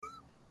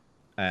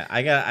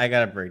I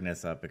gotta bring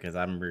this up because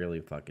I'm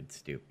really fucking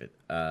stupid.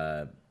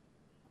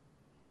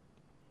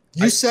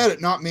 You said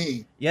it, not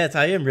me. Yes,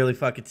 I am really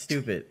fucking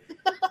stupid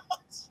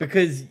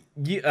because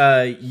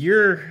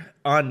you're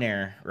on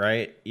there,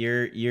 right?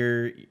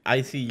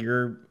 I see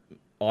your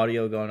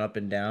audio going up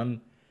and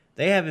down.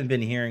 They haven't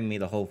been hearing me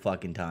the whole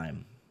fucking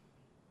time.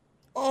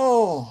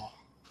 Oh.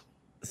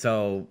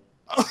 So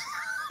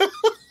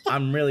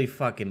I'm really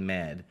fucking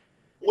mad.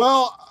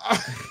 Well,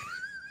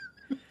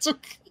 it's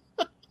okay.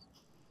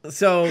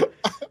 So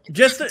I can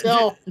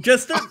tell.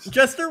 just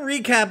to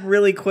recap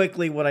really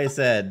quickly what I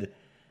said.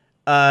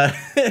 Uh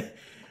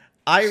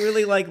I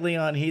really like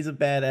Leon. He's a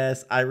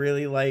badass. I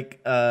really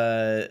like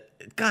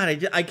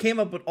God, I came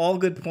up with all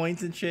good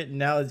points and shit, and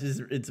now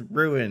it's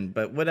ruined.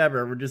 But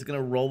whatever, we're just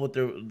gonna roll with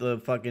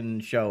the fucking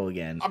show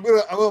again.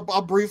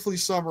 I'll briefly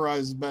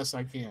summarize as best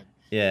I can.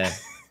 Yeah,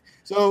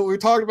 So we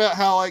talked about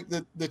how like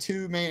the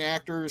two main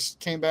actors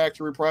came back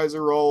to reprise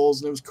their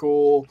roles and it was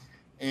cool.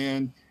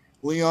 And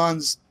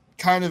Leon's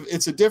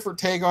it's a different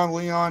take on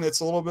Leon. It's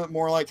a little bit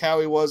more like how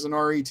he was in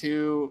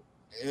RE2.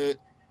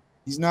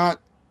 He's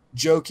not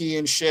jokey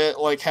and shit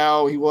like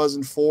how he was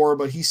in 4,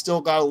 but he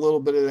still got a little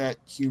bit of that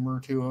humor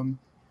to him.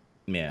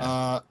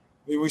 yeah,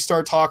 We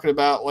start talking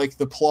about like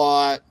the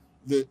plot,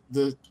 the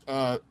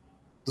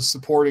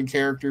supporting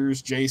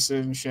characters,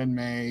 Jason,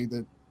 Shenmei,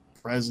 the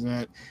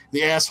president,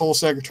 the asshole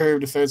Secretary of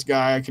Defense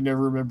guy. I can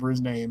never remember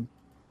his name.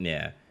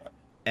 yeah.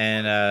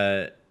 And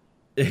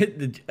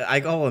I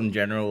call him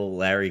General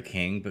Larry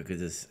King because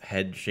his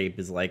head shape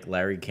is like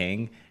Larry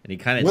King, and he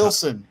kind of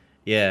Wilson.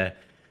 yeah.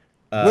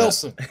 Uh,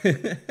 Wilson.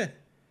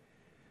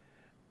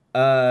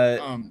 uh,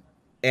 Um,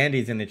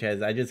 Andy's in the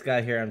chat. I just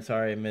got here. I'm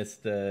sorry I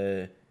missed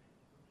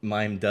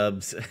mime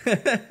dubs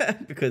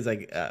because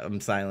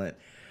I'm silent.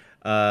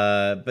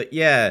 But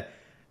yeah,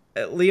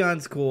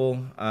 Leon's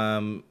cool.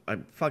 I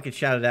fucking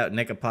shouted out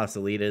Nick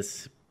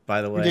Apostolitis,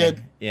 by the we way.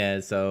 did. Yeah,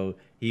 so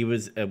he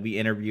was. We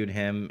interviewed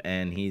him,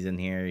 and he's in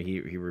here.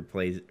 He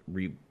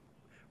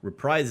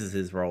reprises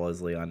his role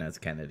as Leon S.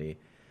 Kennedy.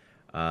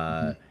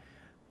 Uh,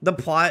 the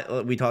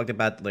plot we talked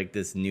about, like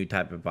this new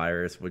type of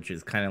virus, which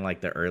is kind of like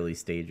the early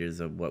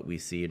stages of what we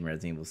see in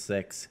Resident Evil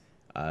 6,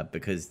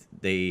 because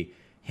they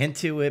hint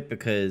to it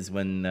because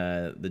when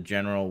the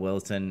General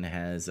Wilson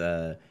has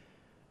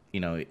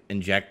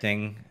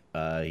injecting.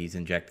 He's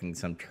injecting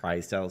some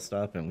Tricell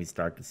stuff, and we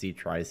start to see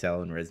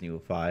Tricell in Resident Evil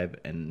 5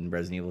 and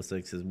Resident Evil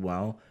 6 as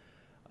well.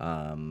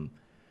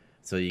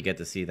 So you get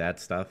to see that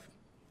stuff.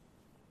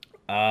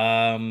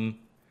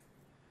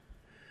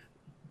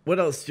 What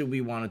else do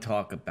we want to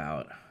talk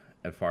about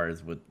as far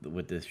as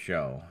with this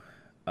show?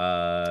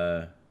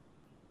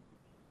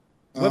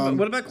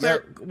 What about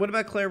Claire? Yeah, What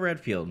about Claire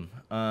Redfield?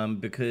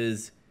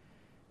 Because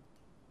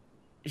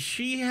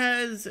she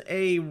has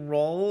a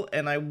role,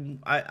 and I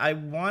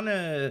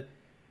wanna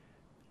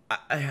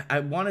I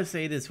want to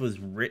say this was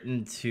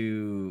written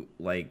to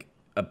like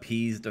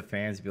appease the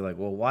fans, be like,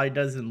 well, why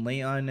doesn't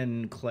Leon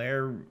and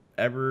Claire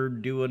ever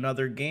do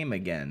another game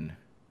again?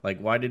 Like,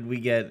 why did we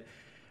get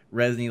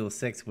Resident Evil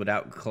 6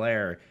 without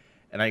Claire?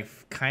 And I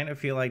kind of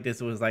feel like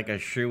this was like a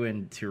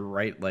shoe-in to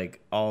write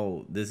like,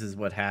 oh, this is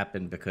what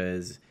happened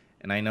because,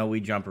 and I know we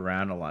jump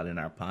around a lot in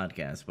our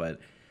podcast, but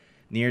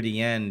near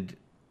the end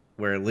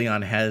where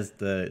Leon has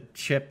the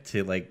chip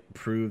to like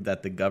prove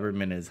that the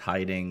government is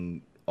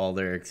hiding all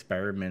their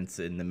experiments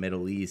in the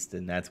Middle East,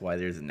 and that's why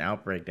there's an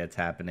outbreak that's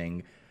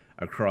happening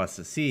across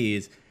the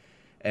seas.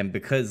 And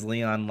because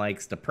Leon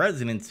likes the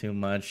president too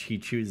much, he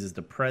chooses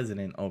the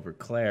president over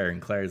Claire,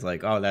 and Claire's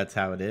like, oh, that's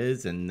how it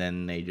is. And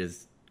then they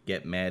just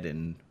get mad,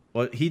 and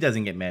well, he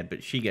doesn't get mad,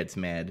 but she gets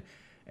mad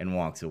and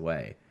walks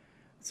away.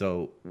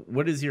 So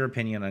what is your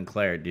opinion on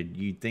Claire? Did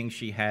you think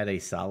she had a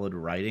solid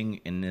writing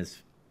in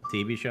this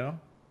TV show?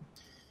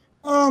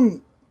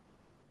 um,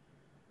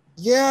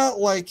 yeah,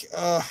 like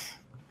I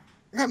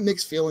got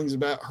mixed feelings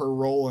about her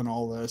role in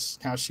all this,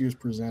 how she was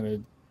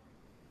presented.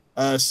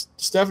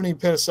 Stephanie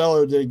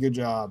Pinicello did a good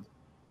job,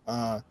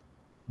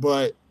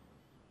 but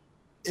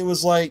it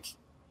was like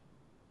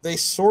they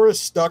sort of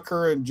stuck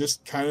her in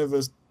just kind of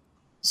a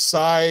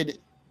side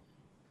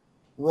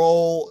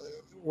role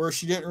where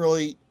she didn't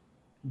really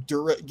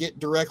get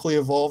directly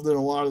involved in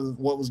a lot of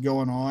what was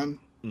going on.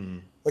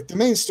 Mm. Like the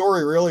main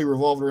story really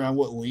revolved around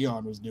what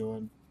Leon was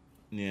doing,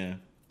 Yeah.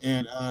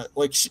 and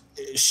like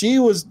she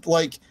was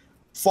like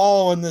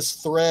following this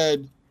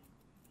thread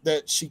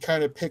that she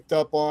kind of picked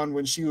up on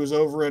when she was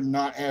over in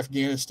not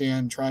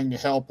Afghanistan trying to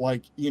help,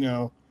 like,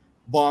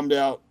 bombed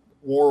out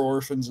war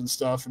orphans and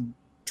stuff and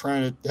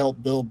trying to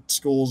help build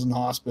schools and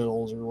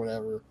hospitals or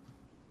whatever.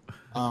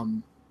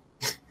 Um,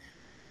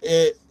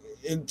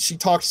 and she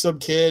talked to some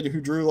kid who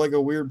drew like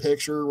a weird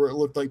picture where it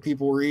looked like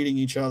people were eating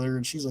each other.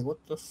 And she's like, what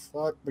the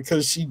fuck?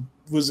 Because she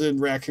was in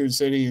Raccoon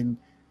City and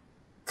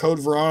Code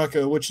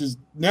Veronica, which is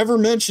never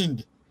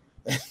mentioned.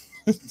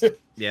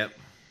 Yep.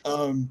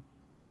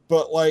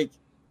 But like,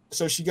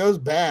 so she goes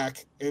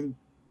back and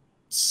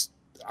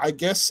I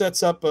guess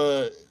sets up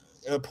an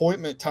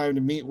appointment time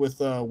to meet with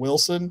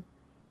Wilson.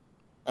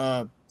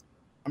 I'm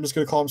just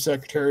going to call him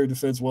Secretary of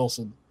Defense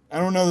Wilson. I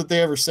don't know that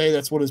they ever say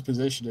that's what his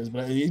position is,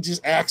 but he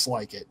just acts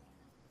like it.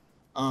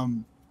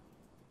 Um,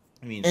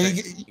 I mean, and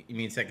you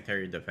mean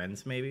Secretary of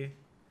Defense, maybe?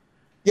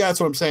 yeah, that's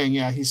what I'm saying.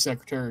 Yeah, he's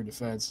Secretary of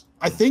Defense.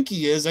 I think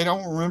he is. I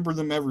don't remember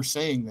them ever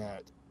saying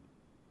that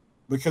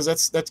because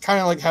that's kind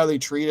of like how they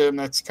treat him.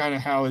 That's kind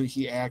of how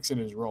he acts in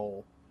his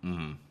role.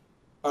 Mm-hmm.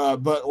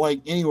 But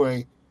like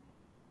anyway,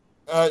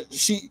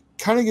 she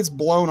kind of gets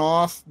blown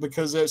off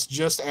because it's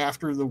just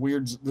after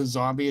the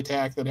zombie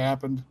attack that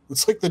happened.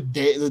 It's like the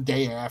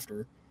day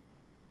after.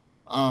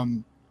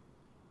 And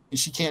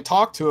she can't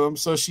talk to him,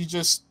 so she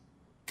just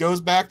goes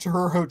back to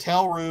her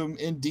hotel room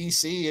in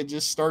DC and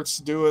just starts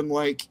doing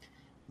like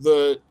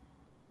the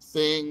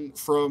thing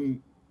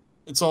from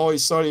It's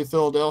Always Sunny in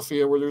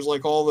Philadelphia, where there's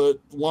like all the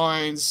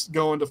lines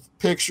going to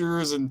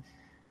pictures, and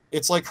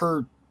it's like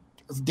her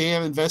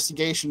damn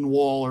investigation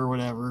wall or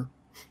whatever.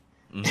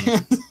 Mm-hmm.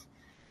 And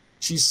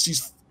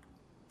she's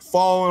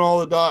following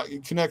all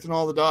the connecting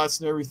all the dots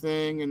and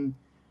everything, and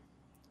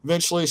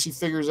eventually she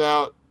figures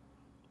out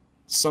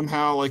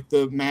somehow like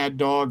the Mad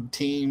Dog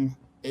team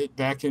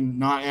back in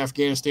not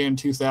Afghanistan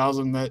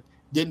 2000 that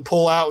didn't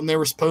pull out when they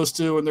were supposed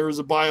to, and there was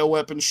a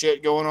bioweapon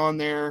shit going on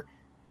there,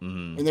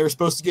 Mm-hmm. and they were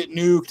supposed to get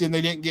nuked, and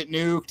they didn't get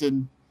nuked,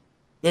 and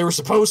they were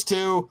supposed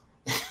to.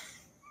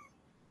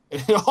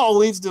 And it all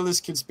leads to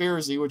this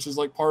conspiracy, which is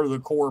like part of the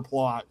core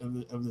plot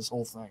of this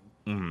whole thing.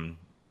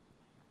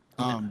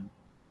 Mm-hmm.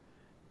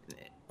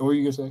 What were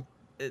you gonna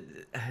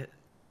say?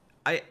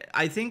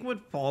 I think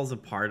what falls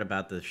apart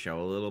about the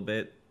show a little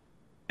bit,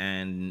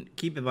 and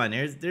keep in mind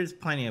there's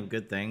plenty of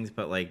good things,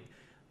 but like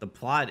the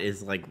plot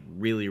is like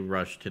really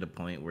rushed to the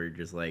point where you're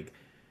just like,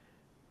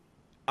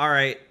 all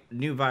right,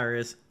 new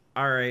virus.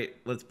 All right,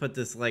 let's put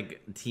this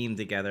like team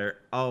together.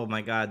 Oh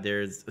my God,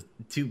 there's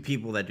two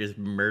people that just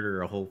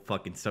murder a whole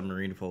fucking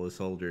submarine full of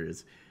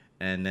soldiers,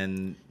 and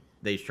then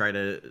they try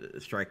to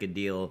strike a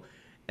deal,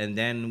 and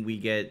then we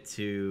get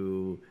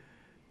to,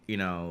 you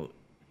know,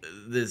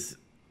 this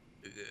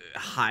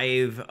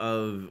hive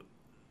of,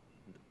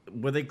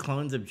 were they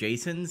clones of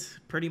Jason's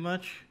pretty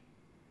much?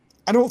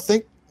 I don't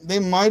think they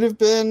might have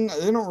been.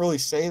 They don't really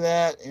say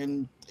that,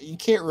 and you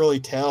can't really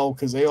tell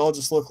because they all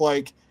just look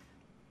like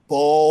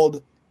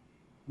bald,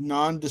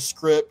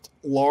 nondescript,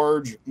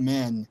 large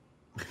men.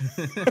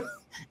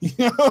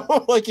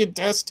 Like in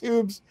test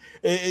tubes.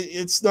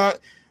 It's not.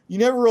 You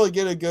never really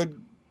get a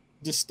good,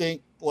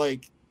 distinct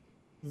like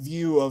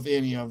view of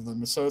any of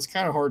them, so it's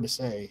kind of hard to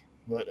say.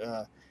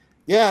 But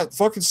yeah,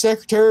 fucking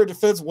Secretary of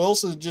Defense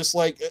Wilson just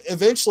like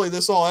eventually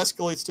this all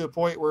escalates to a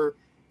point where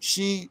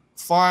she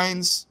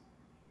finds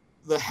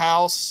the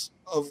house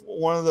of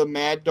one of the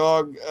Mad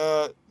Dog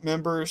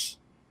members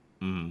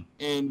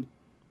and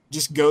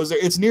just goes there.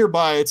 It's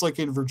nearby. It's like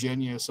in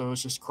Virginia, so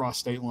it's just across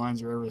state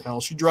lines or whatever the hell.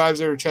 She drives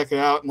there to check it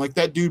out, and like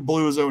that dude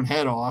blew his own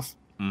head off.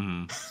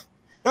 That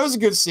was a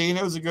good scene.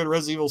 It was a good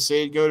Resident Evil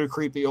scene. Go to a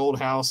creepy old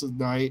house at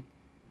night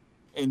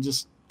and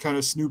just kind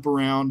of snoop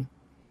around.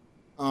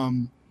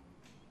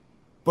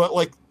 But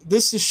like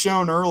this is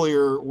shown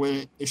earlier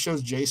when it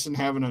shows Jason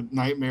having a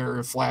nightmare or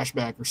a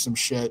flashback or some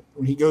shit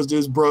when he goes to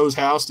his bro's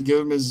house to give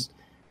him his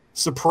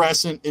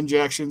suppressant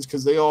injections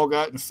because they all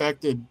got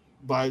infected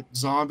by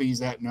zombies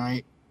that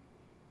night.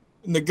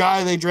 And the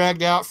guy they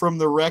dragged out from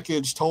the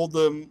wreckage told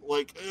them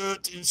like,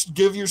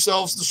 give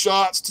yourselves the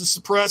shots to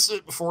suppress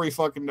it before he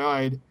fucking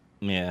died.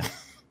 Yeah.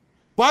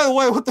 By the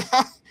way, what the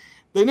heck?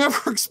 They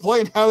never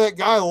explained how that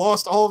guy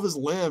lost all of his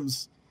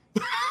limbs.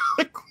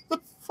 Like, what the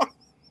fuck?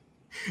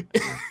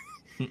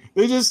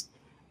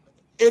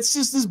 It's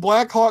just this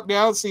Black Hawk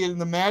Down scene,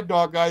 and the Mad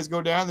Dog guys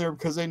go down there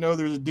because they know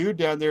there's a dude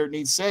down there that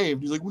needs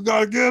saved. He's like, we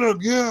gotta get him,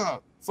 yeah,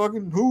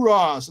 fucking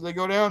hoorah! So they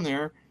go down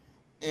there,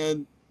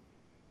 and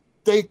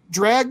they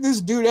drag this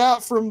dude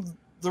out from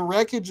the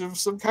wreckage of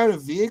some kind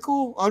of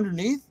vehicle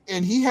underneath,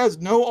 and he has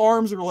no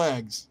arms or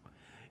legs.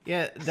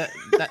 Yeah,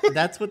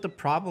 that's what the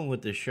problem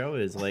with the show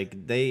is.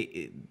 Like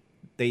they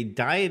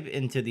dive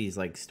into these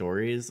like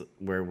stories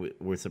where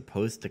we're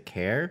supposed to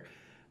care,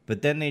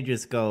 but then they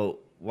just go,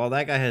 well,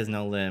 that guy has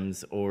no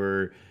limbs,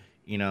 or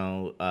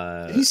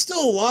he's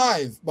still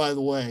alive, by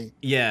the way.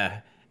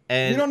 Yeah,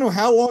 and we don't know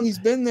how long he's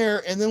been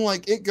there, and then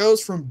like it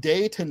goes from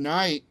day to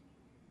night,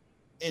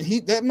 and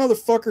that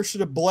motherfucker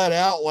should have bled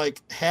out like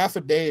half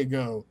a day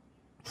ago.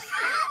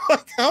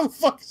 Like, how the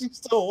fuck is he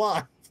still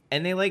alive?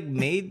 And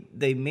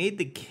they made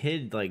the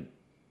kid like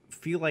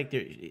feel like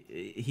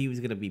he was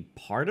gonna be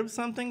part of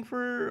something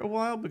for a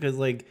while, because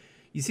like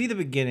you see the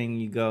beginning,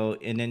 you go,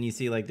 and then you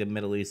see like the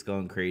Middle East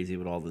going crazy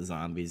with all the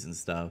zombies and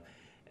stuff,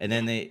 and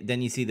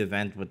then you see the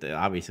event with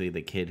obviously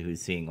the kid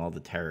who's seeing all the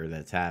terror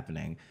that's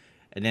happening,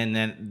 and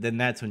then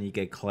that's when you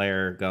get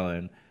Claire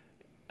going,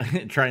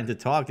 trying to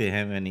talk to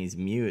him, and he's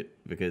mute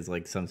because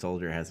like some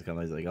soldier has to come.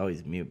 He's like, oh,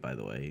 he's mute, by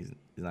the way. He's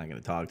not gonna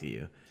talk to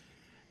you,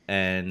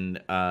 and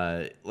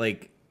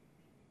like.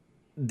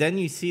 Then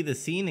you see the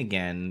scene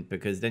again,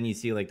 because then you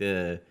see like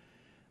the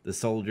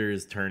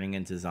soldiers turning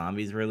into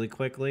zombies really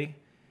quickly,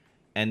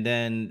 and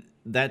then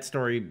that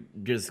story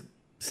just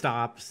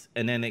stops,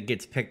 and then it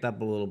gets picked up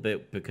a little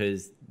bit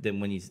because then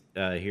when you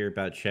hear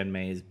about Shen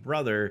Mei's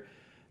brother,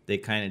 they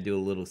kind of do a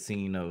little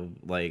scene of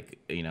like,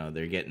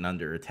 they're getting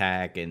under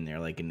attack and they're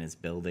like in this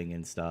building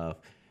and stuff.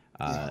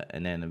 Yeah.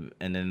 And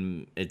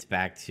then it's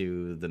back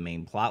to the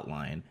main plot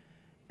line.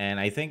 And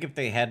I think if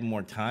they had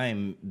more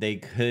time, they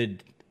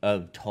could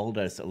have told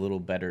us a little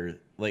better.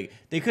 Like,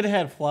 they could have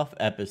had fluff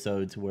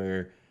episodes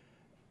where,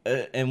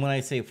 and when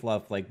I say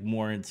fluff, like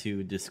more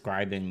into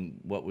describing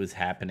what was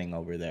happening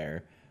over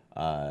there.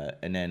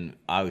 And then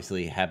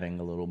obviously having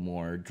a little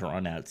more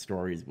drawn out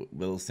stories with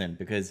Wilson,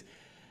 because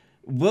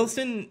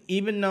Wilson,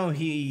 even though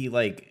he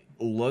like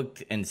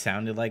looked and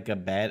sounded like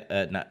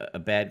not a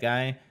bad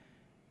guy,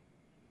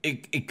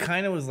 it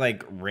kind of was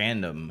like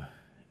random,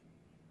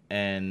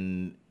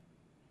 and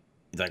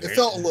like It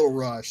felt a little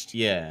rushed.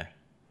 yeah.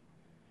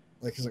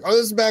 Like he's like, oh,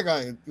 this is a bad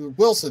guy,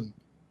 Wilson,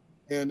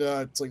 and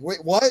it's like,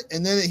 wait, what?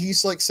 And then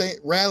he's like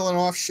rattling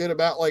off shit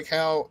about like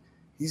how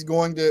he's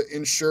going to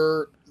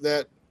ensure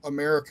that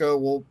America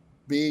will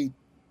be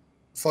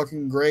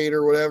fucking great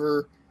or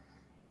whatever,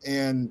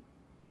 and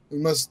we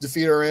must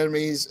defeat our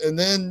enemies. And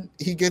then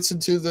he gets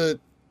into the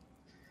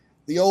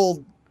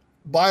old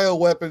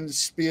bioweapons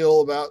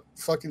spiel about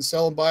fucking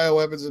selling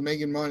bioweapons and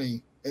making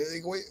money. And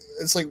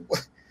it's like,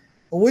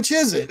 well, which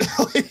is it?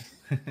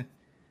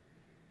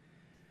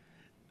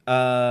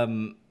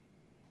 I'm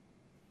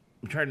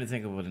trying to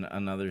think of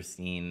another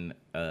scene.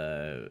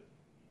 Then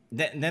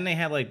they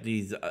have like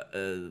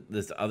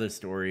this other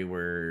story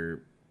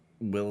where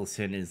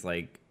Wilson is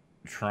like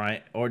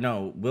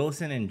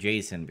Wilson and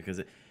Jason,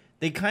 because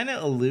they kind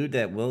of allude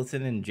that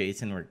Wilson and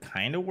Jason were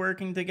kind of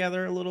working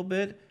together a little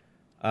bit.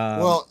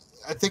 Well,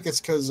 I think it's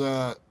because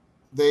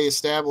they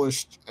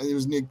established, it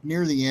was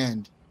near the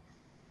end,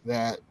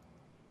 that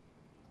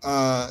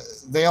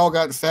they all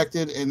got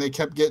infected and they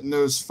kept getting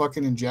those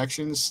fucking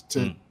injections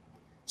to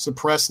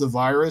suppress the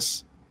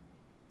virus.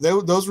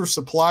 Those were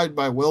supplied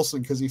by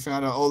Wilson because he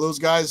found out, oh, those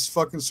guys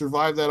fucking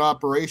survived that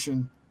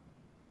operation.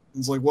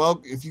 It's like, well,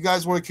 if you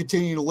guys want to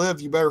continue to live,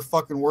 you better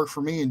fucking work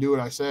for me and do what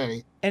I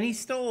say. And he's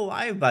still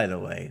alive, by the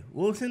way.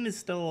 Wilson is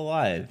still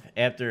alive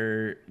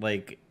after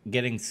like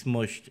getting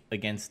smushed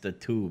against the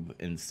tube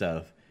and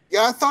stuff.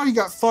 Yeah, I thought he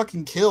got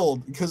fucking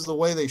killed because of the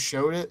way they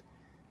showed it.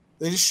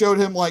 They just showed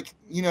him like,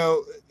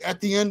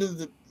 at the end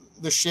of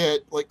the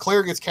shit, like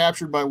Claire gets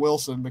captured by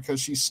Wilson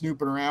because she's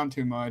snooping around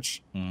too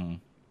much. Mm-hmm.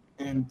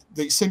 And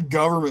they send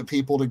government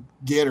people to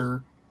get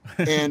her.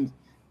 And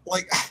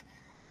like,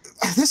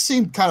 this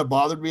scene kind of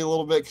bothered me a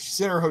little bit because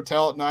she's in her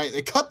hotel at night.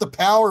 They cut the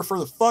power for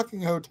the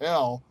fucking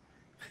hotel.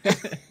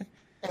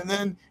 And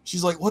then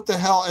she's like, what the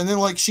hell? And then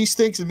like she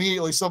thinks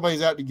immediately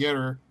somebody's out to get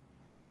her.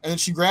 And then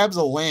she grabs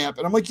a lamp.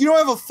 And I'm like, you don't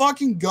have a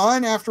fucking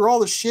gun after all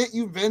the shit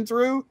you've been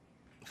through?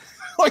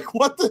 Like,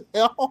 what the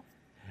hell?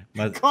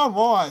 Come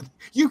on.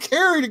 You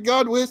carried a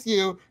gun with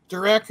you to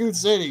Raccoon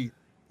City.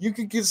 You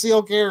can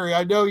conceal carry.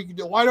 I know you can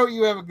do. Why don't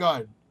you have a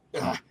gun?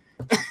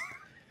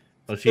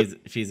 Well,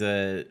 she's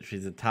a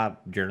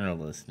top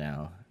journalist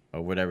now,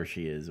 or whatever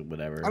she is, or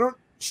whatever. I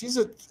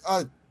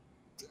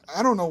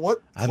don't know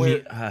what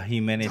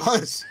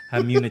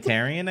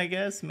humanitarian, I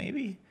guess,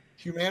 maybe.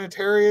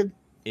 Humanitarian?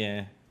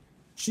 Yeah.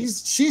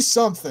 She's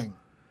something.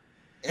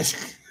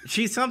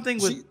 She's something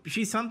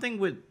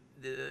with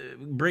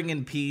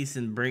bringing peace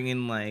and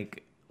bringing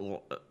like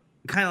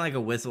kind of like a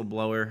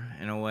whistleblower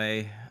in a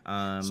way.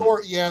 That's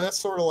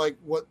sort of like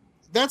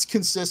that's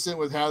consistent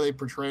with how they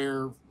portray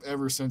her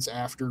ever since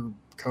after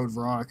Code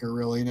Veronica,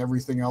 really, and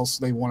everything else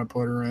they want to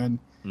put her in.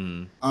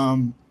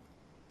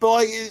 But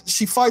like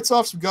she fights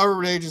off some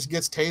government agents,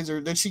 gets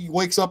tasered, then she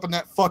wakes up in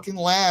that fucking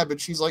lab and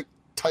she's like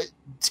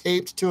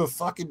taped to a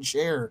fucking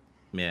chair.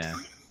 Yeah.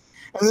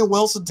 And then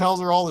Wilson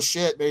tells her all the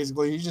shit.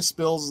 Basically, he just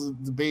spills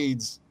the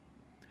beads.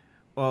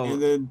 Well,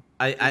 and then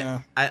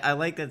I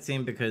like that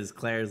scene because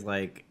Claire's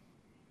like,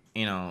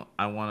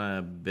 I want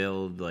to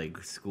build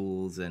like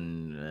schools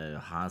and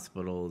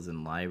hospitals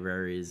and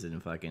libraries in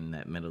fucking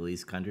that Middle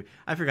East country.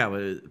 I forgot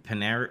what it was.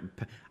 Panera.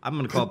 I'm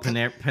gonna call it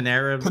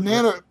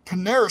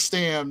Panera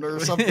stand or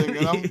something.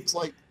 And I'm just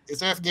like,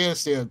 it's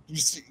Afghanistan. You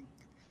see,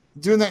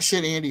 doing that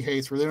shit Andy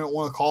hates, where they don't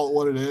want to call it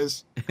what it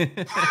is.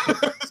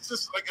 It's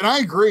just like, and I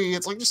agree.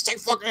 It's like, just say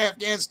fucking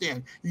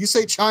Afghanistan. You can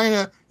say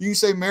China, you can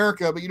say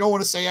America, but you don't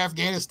want to say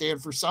Afghanistan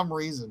for some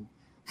reason.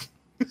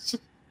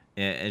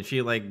 Yeah, and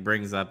she like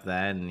brings up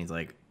that, and he's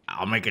like,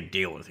 "I'll make a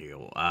deal with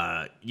you.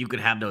 You could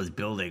have those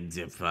buildings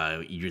if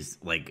you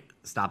just like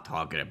stop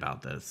talking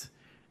about this."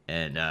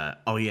 And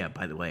oh yeah,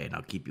 by the way, and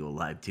I'll keep you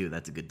alive too.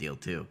 That's a good deal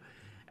too.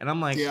 And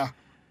I'm like,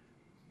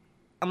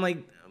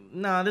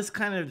 no, this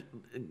kind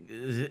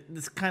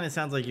of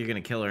sounds like you're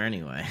gonna kill her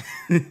anyway.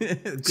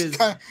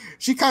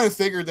 She kind of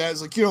figured that.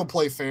 It's like, you don't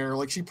play fair.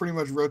 Like, she pretty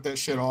much wrote that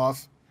shit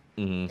off.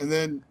 Mm-hmm. And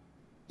then,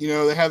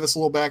 they have this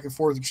little back and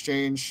forth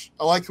exchange.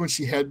 I liked when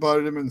she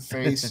headbutted him in the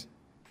face.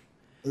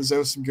 There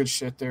was some good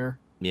shit there.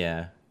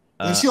 Yeah.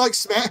 And she like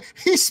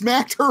he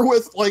smacked her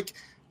with like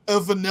a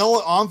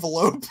vanilla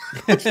envelope,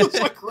 which was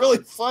like really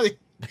funny.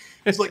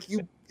 He's like,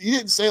 he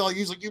didn't say like,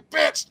 he's like, you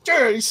bitch,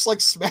 dude. He just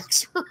like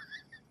smacks her.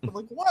 I'm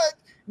like, what?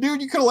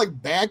 Dude, you could have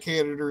like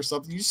backhanded her or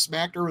something. You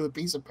smacked her with a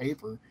piece of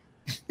paper.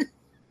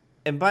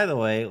 And by the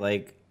way,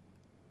 like,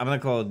 I'm gonna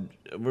call.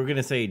 We're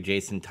gonna say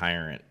Jason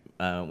Tyrant.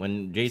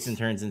 When Jason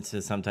turns into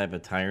some type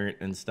of tyrant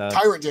and stuff.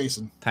 Tyrant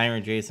Jason.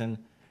 Tyrant Jason.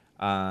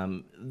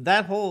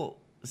 That whole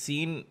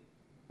scene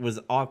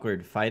was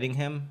awkward fighting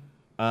him.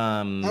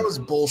 That was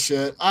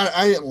bullshit.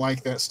 I didn't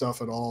like that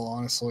stuff at all,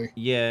 honestly.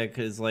 Yeah,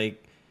 because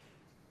like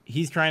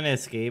he's trying to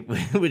escape,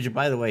 which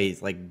by the way,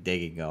 he's like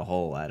digging a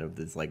hole out of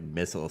this like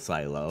missile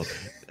silo.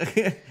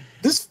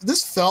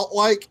 This felt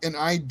like an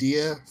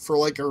idea for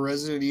like a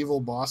Resident Evil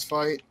boss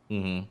fight.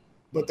 Mm-hmm.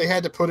 But they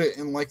had to put it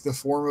in like the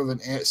form of an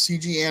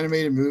CG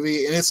animated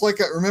movie. And it's like,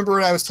 remember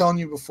what I was telling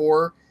you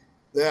before,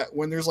 that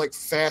when there's like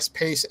fast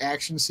paced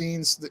action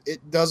scenes, it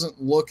doesn't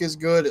look as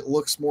good. It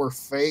looks more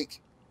fake.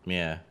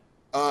 Yeah.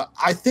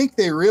 I think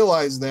they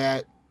realized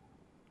that.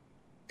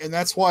 And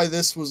that's why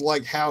this was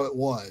like how it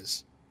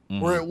was,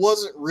 where it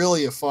wasn't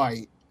really a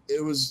fight.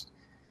 It was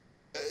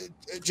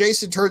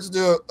Jason turns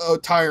into a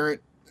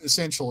tyrant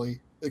essentially,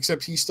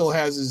 except he still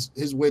has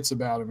his wits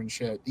about him and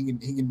shit. He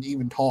can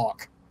even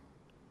talk.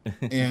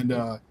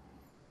 And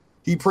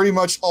he pretty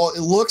much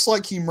it looks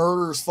like he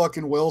murders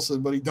fucking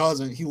Wilson, but he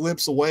doesn't. He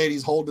limps away and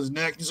he's holding his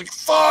neck. He's like,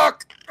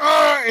 fuck!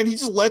 And he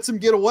just lets him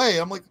get away.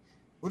 I'm like,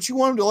 don't you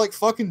want him to like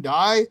fucking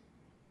die?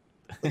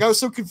 Like, I was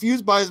so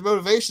confused by his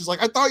motivations.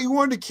 Like, I thought you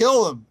wanted to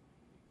kill him.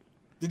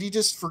 Did he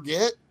just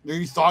forget? Or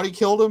you thought he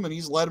killed him and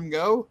he's let him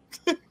go?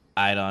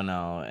 I don't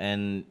know.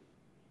 And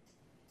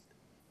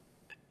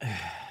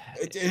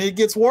it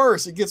gets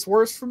worse. It gets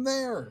worse from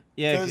there.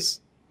 Yeah, because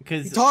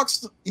he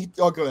talks.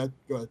 Go ahead.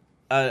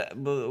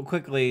 But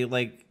quickly,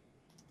 like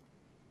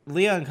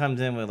Leon comes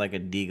in with like a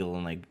deagle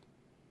and like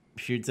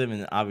shoots him,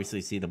 and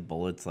obviously see the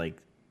bullets like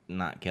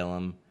not kill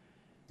him.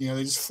 Yeah,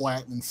 they just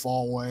flatten and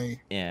fall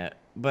away. Yeah,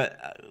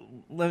 but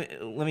let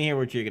me hear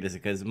what you're gonna say,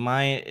 because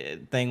my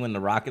thing when the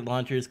rocket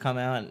launchers come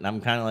out, and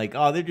I'm kind of like,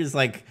 oh, they're just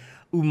like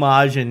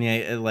homage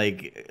and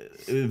like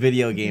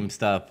video game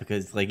stuff,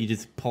 because like he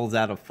just pulls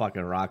out a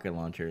fucking rocket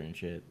launcher and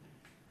shit.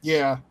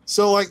 Yeah,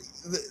 so like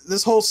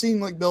this whole scene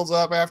like builds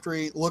up after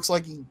he looks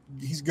like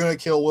he's gonna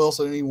kill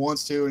Wilson and he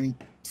wants to, and he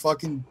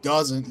fucking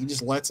doesn't. He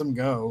just lets him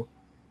go,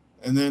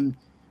 and then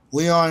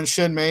Leon and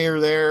Shen Mei are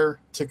there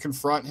to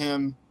confront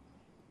him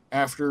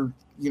after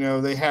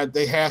they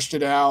hashed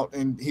it out,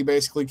 and he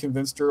basically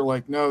convinced her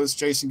like, no, this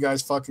Jason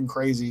guy's fucking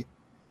crazy,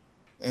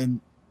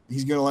 and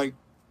he's gonna like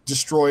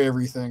destroy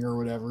everything or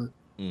whatever.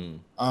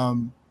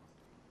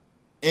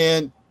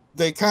 And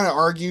they kind of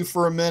argue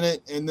for a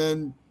minute, and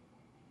then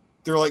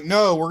they're like,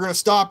 no, we're going to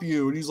stop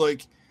you. And he's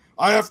like,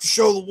 I have to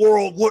show the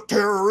world what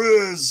terror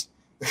is.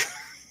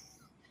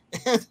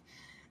 And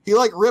he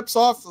like rips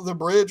off the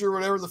bridge or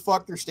whatever the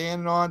fuck they're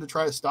standing on to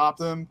try to stop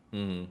them.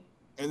 Mm-hmm.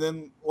 And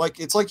then like,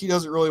 it's like he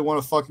doesn't really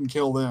want to fucking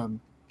kill them.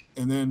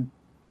 And then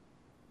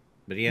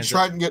but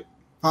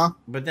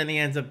But then he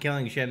ends up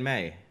killing Shen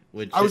Mei.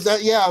 I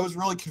was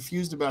really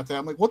confused about that.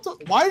 I'm like,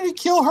 why did he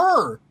kill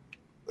her?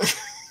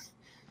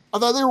 I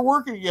thought they were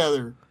working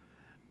together.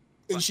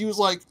 And she was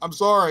like, I'm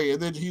sorry. And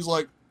then he's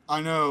like,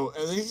 I know.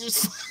 And then he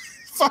just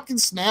fucking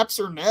snaps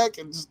her neck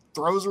and just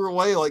throws her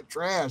away like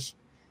trash.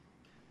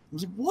 I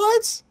was like,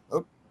 what?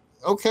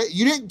 Okay.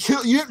 You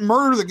didn't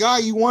murder the guy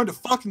you wanted to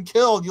fucking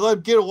kill. You let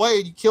him get away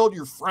and you killed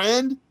your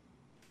friend.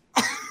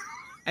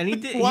 And he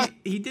did,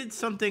 he did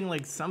something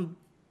like some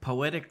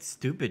poetic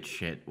stupid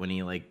shit when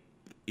he's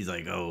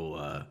like,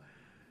 oh,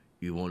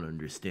 you won't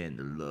understand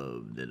the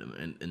love that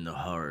and the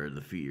horror,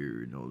 the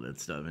fear and all that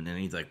stuff. And then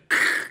he's like,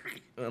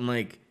 I'm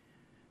like,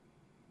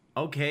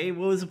 okay,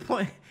 what was the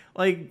point?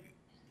 Like,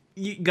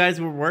 you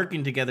guys were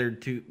working together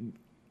to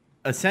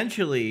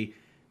essentially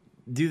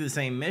do the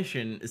same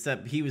mission,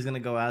 except he was going to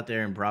go out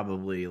there and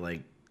probably,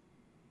 like,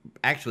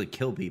 actually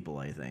kill people,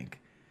 I think.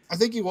 I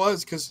think he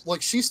was, because,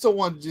 like, she still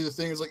wanted to do the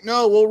thing. It was like,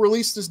 no, we'll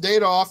release this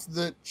data off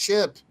the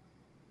chip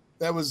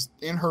that was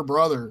in her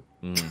brother.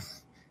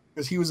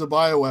 Because he was a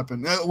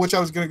bioweapon, which I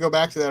was going to go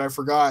back to that. I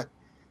forgot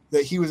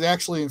that he was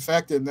actually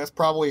infected, and that's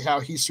probably how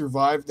he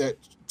survived that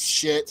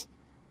shit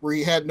where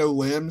he had no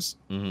limbs.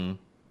 Mm-hmm.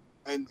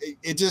 And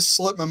it just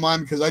slipped my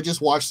mind because I just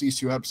watched these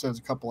two episodes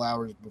a couple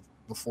hours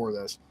before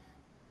this.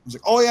 I was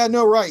like, oh, yeah,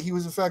 no, right. He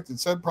was affected.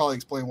 So that'd probably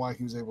explain why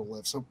he was able to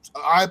live. So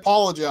I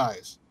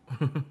apologize.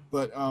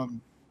 But,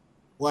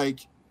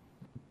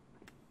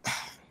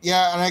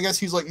 yeah, and I guess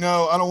he's like,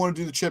 no, I don't want to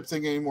do the chip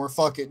thing anymore.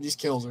 Fuck it. And just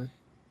kills her.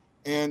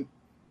 And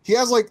he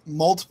has, like,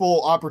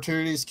 multiple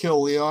opportunities to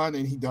kill Leon,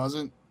 and he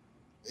doesn't.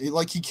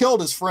 He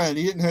killed his friend.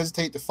 He didn't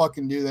hesitate to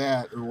fucking do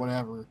that or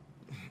whatever.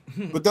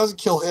 But doesn't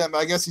kill him.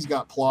 I guess he's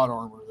got plot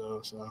armor,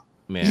 though, so.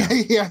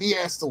 Yeah, he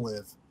has to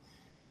live.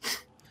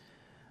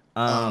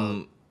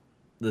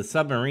 The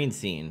submarine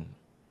scene.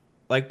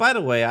 Like, by the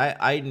way,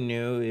 I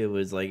knew it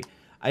was, like,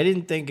 I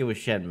didn't think it was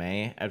Shen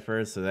Mei at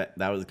first, so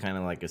that was kind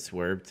of like a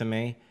swerve to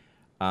me.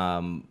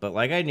 But,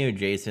 like, I knew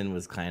Jason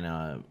was kind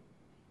of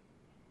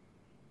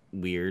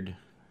weird.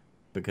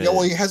 Because, yeah,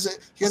 well, he has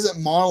that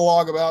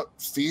monologue about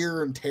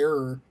fear and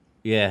terror.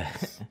 Yeah.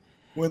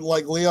 When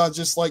like Leon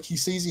just like he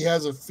sees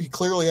he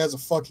clearly has a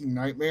fucking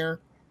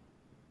nightmare,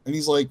 and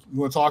he's like, "You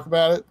want to talk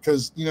about it?"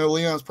 Because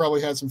Leon's probably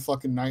had some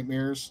fucking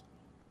nightmares.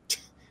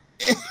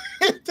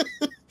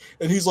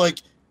 And he's like,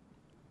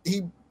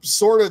 he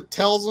sort of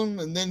tells him,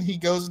 and then he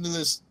goes into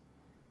this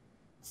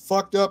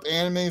fucked up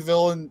anime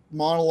villain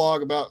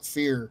monologue about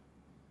fear.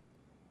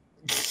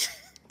 It's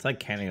like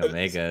Kenny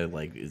Omega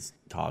like is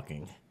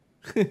talking.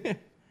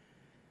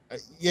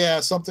 Yeah,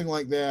 something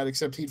like that,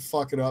 except he'd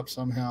fuck it up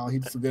somehow.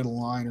 He'd forget a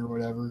line or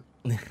whatever.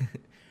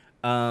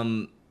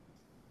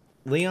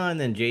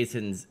 Leon and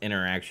Jason's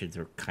interactions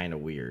were kind of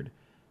weird.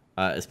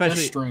 That's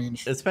Especially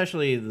strange.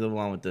 especially the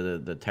one with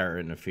the terror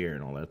and the fear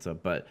and all that stuff.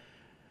 But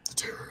The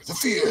terror, the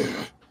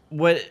fear.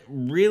 what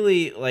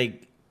really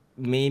like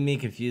made me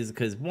confused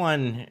because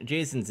one,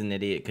 Jason's an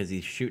idiot because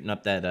he's shooting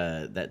up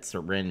that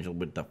syringe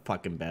with the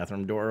fucking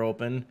bathroom door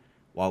open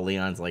while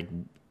Leon's like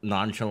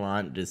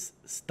nonchalant just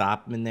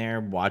stopping there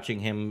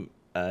watching him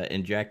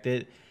inject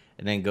it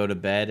and then go to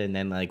bed and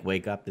then like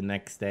wake up the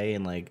next day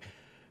and like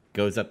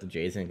goes up to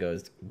Jason and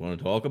goes, "Want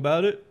to talk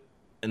about it?"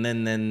 And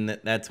then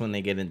that's when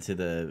they get into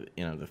the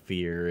the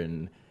fear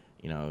and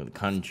the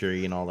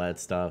country and all that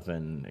stuff.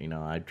 And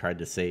I tried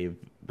to save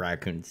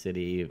Raccoon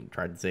City,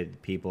 tried to save the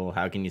people.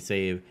 How can you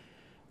save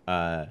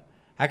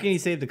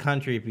the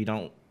country if you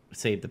don't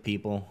save the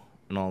people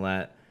and all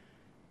that?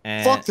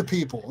 And Fuck the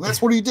people.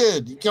 That's what he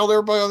did. He killed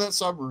everybody on that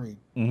submarine.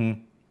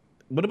 Mm-hmm.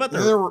 What about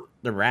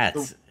the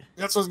rats?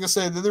 That's what I was gonna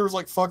say. Then there was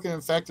like fucking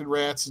infected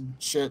rats and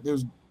shit. It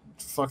was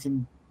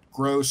fucking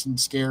gross and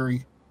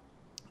scary.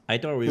 I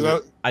thought we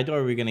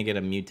were gonna get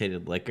a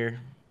mutated liquor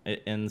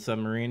in the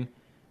submarine,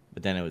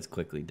 but then it was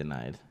quickly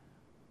denied.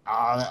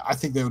 I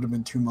think that would have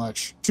been too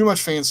much. Too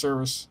much fan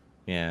service.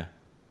 Yeah.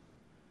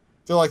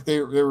 I feel like they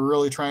were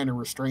really trying to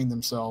restrain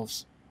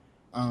themselves.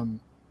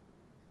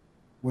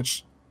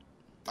 Which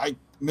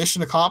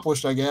mission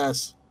accomplished, I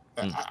guess.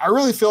 I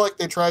really feel like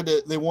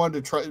they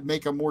wanted to try to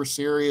make a more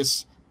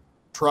serious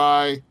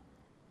try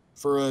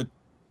for a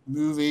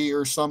movie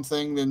or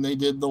something than they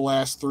did the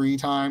last 3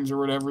 times or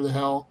whatever the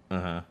hell.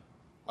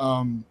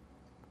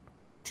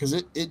 Because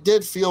it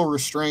did feel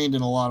restrained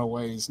in a lot of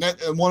ways.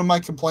 And one of my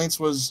complaints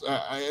was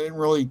I didn't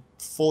really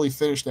fully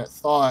finish that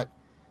thought.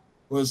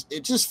 Was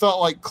it just felt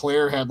like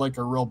Claire had like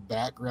a real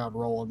background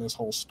role in this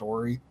whole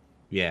story.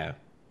 Yeah.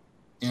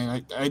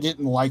 And I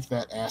didn't like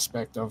that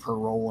aspect of her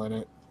role in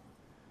it.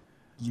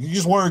 You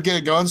just want her to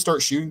get a gun,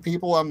 start shooting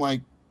people. I'm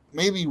like,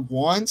 maybe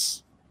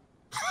once.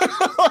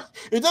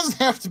 It doesn't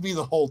have to be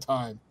the whole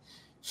time.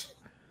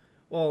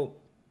 Well,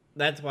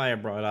 that's why I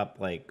brought up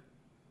like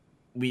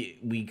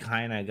we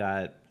kind of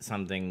got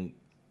something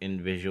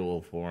in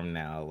visual form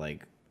now,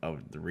 like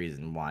of the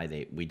reason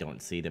why we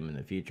don't see them in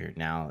the future.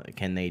 Now,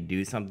 can they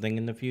do something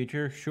in the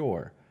future?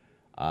 Sure,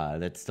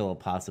 that's still a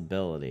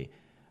possibility.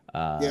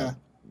 Yeah,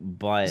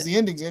 but the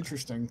ending's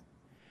interesting.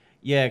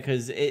 Yeah,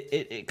 because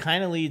it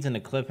kind of leads in a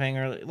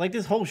cliffhanger. Like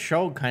this whole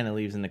show kind of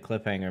leaves in a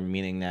cliffhanger,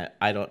 meaning that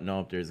I don't know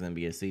if there's going to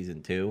be a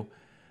season 2.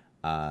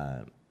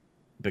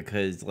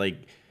 Because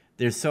like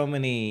there's so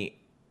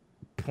many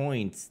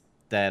points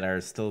that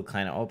are still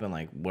kind of open.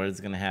 Like what is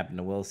going to happen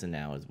to Wilson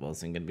now? Is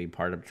Wilson going to be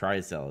part of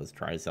Tricell? Is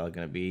Tricell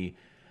going to be?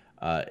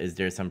 Is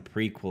there some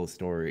prequel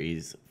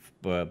stories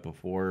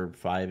before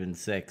 5 and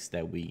 6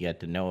 that we get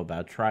to know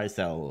about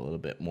Tricell a little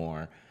bit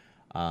more,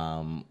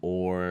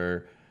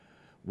 or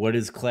what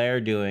is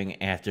Claire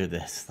doing after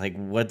this? Like,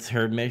 what's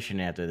her mission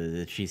after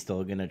this? Is she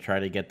still gonna try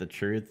to get the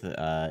truth?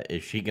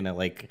 Is she gonna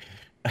like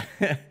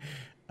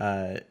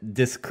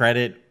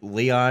discredit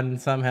Leon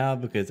somehow?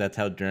 Because that's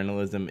how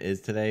journalism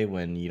is today.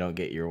 When you don't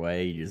get your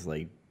way, you just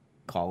like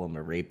call him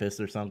a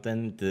rapist or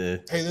something.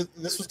 Hey,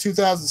 this was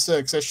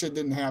 2006. That shit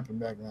didn't happen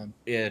back then.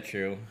 Yeah,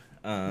 true.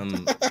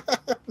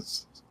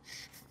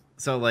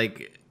 So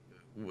like,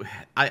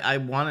 I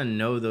want to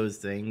know those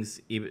things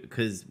even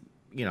because.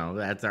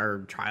 That's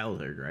our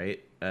childhood,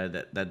 right?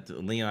 That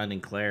Leon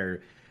and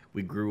Claire,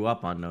 we grew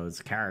up on those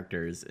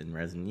characters in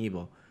Resident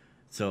Evil.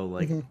 So,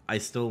 like, I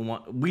still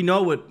want... We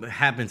know what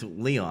happens with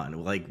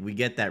Leon. Like, we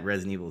get that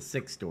Resident Evil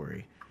 6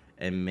 story.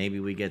 And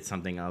maybe we get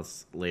something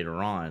else later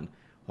on,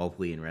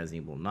 hopefully in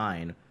Resident Evil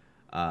 9.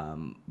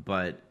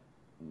 But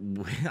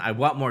I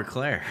want more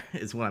Claire,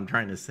 is what I'm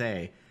trying to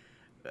say.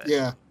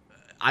 Yeah.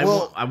 I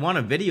want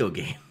a video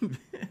game.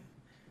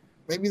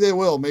 Maybe they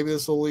will. Maybe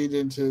this will lead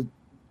into...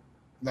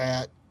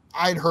 that.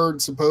 I'd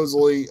heard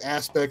supposedly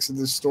aspects of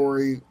this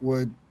story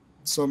would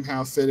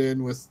somehow fit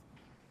in with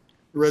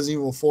the Resident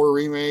Evil 4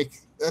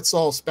 remake. That's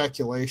all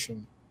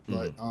speculation.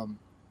 But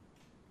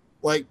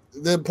like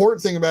the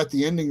important thing about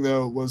the ending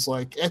though was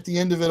like at the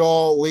end of it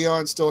all,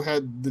 Leon still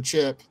had the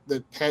chip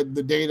that had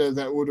the data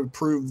that would have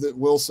proved that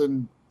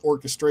Wilson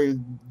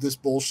orchestrated this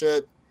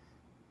bullshit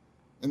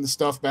and the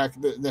stuff back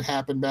that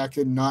happened back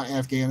in not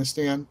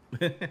Afghanistan.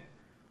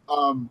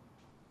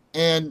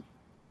 And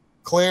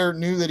Claire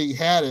knew that he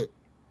had it,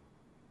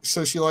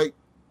 so she like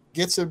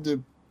gets him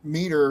to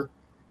meet her.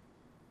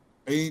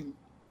 And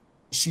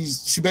she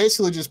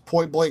basically just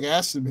point blank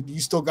asks him,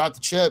 "You still got the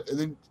chip?" And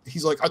then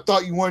he's like, "I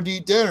thought you wanted to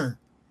eat dinner."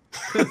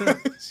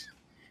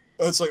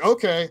 It's like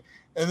okay,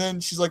 and then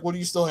she's like, "Well, do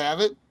you still have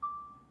it?"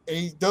 And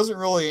he doesn't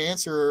really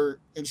answer her,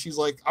 and she's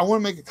like, "I want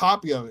to make a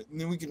copy of it, and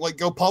then we can like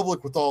go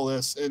public with all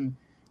this, and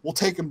we'll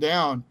take him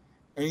down."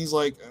 And he's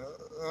like,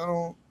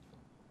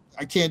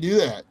 I can't do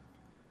that.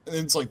 And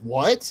it's like,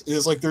 what?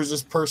 It's like there's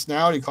this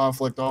personality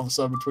conflict all of a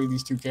sudden between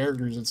these two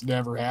characters. It's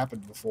never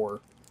happened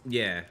before.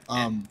 Yeah,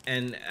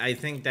 and I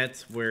think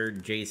that's where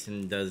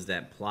Jason does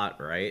that plot,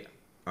 right?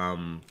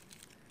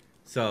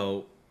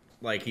 So,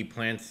 like, he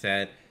plants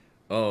that.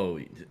 Oh,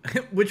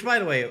 which, by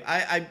the way,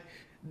 I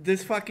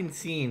this fucking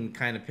scene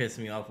kind of pissed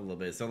me off a little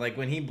bit. So, like,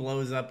 when he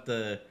blows up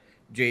the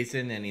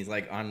Jason and he's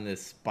like on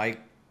this spike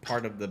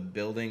part of the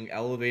building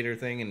elevator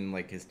thing, and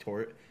like his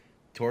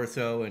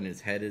torso and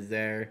his head is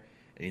there,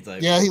 and he's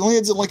like, yeah, he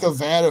lands in like a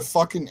vat of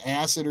fucking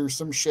acid or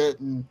some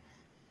shit and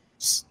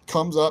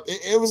comes up.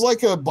 It was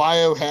like a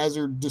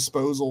biohazard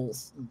disposal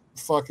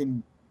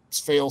fucking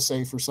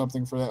failsafe or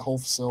something for that whole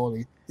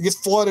facility. It gets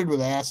flooded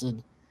with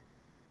acid.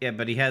 yeah,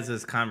 but he has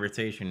this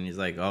conversation. And he's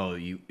like, "Oh,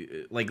 you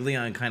like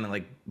Leon kind of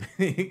like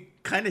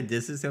kind of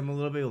disses him a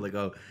little bit,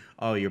 like,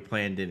 oh, your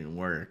plan didn't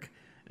work."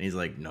 And he's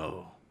like,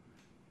 "No,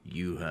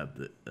 you have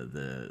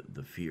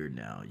the fear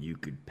now. You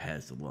could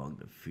pass along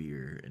the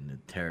fear and the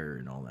terror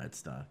and all that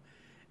stuff."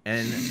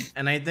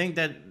 And I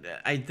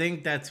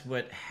think that's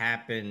what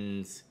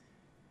happens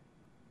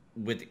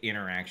with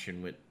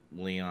interaction with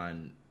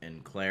Leon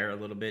and Claire a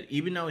little bit,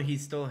 even though he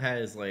still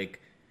has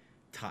like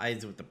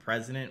ties with the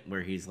president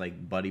where he's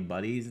like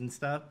buddies and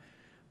stuff.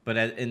 But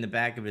in the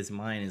back of his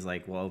mind is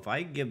like, well, if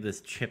I give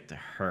this chip to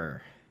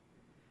her,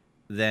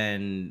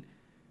 then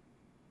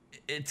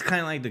it's kind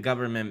of like the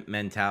government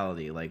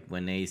mentality. Like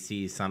when they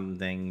see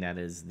something that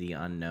is the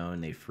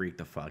unknown, they freak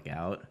the fuck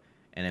out.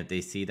 And if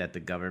they see that the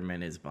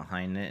government is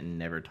behind it and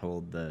never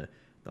told the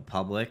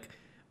public,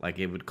 like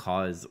it would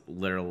cause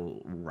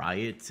literal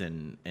riots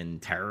and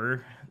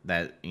terror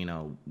that,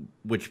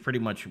 which pretty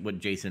much what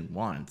Jason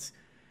wants.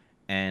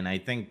 And I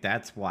think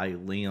that's why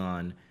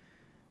Leon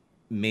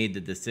made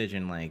the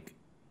decision, like,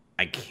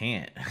 I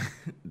can't.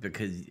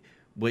 Because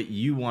what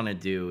you want to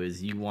do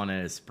is you want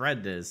to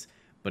spread this,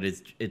 but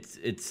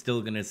it's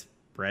still going to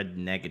spread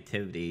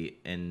negativity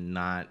and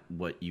not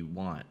what you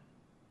want,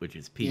 which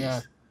is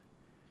peace.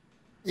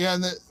 Yeah,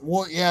 and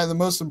the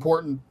most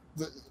important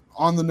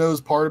on the nose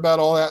part about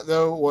all that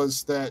though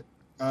was that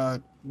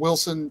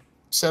Wilson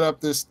set up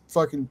this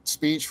fucking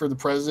speech for the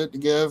president to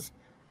give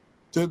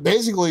to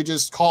basically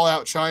just call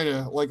out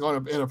China like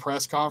in a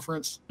press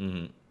conference.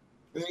 Mm-hmm.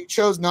 And he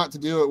chose not to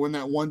do it when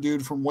that one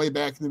dude from way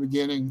back in the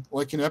beginning,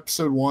 like in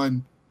episode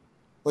 1,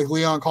 like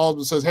Leon calls him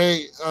and says,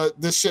 "Hey,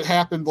 this shit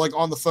happened like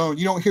on the phone."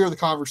 You don't hear the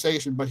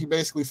conversation, but he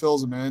basically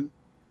fills him in.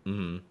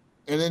 Mm-hmm.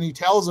 And then he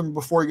tells him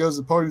before he goes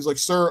to the podium, he's like,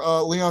 "Sir,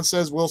 Leon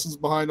says Wilson's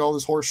behind all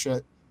this horse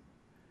shit."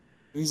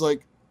 And he's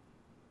like,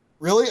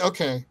 "Really?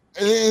 Okay."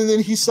 And then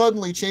he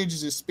suddenly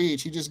changes his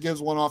speech. He just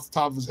gives one off the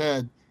top of his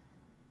head.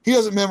 He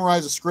doesn't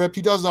memorize a script.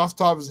 He does it off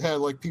the top of his head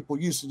like people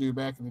used to do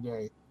back in the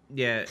day.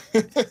 Yeah.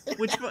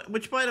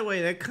 which by the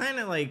way, that kind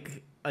of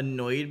like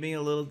annoyed me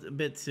a little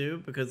bit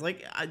too, because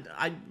like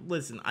I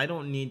listen, I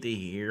don't need to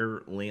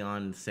hear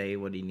Leon say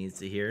what he needs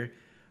to hear,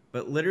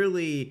 but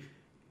literally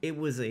it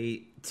was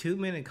a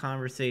 2-minute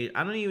conversation.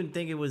 I don't even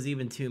think it was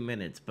even 2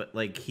 minutes, but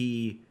like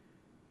he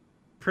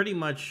pretty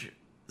much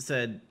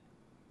said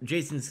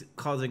Jason's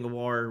causing a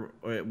war,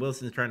 or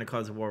Wilson's trying to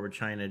cause a war with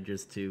China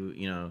just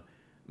to,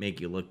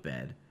 make you look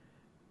bad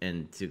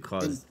and to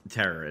cause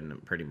terror,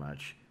 and pretty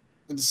much.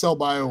 And to sell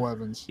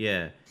bioweapons.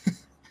 Yeah.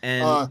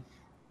 And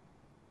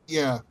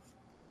yeah.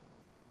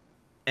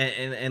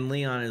 And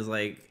Leon is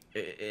like,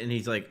 and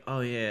he's like, "Oh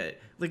yeah,"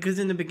 like, because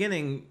in the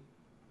beginning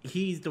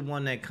he's the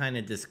one that kind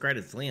of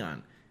discredits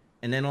Leon,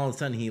 and then all of a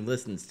sudden he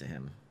listens to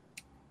him,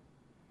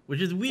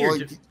 which is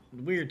weird.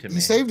 Weird to me.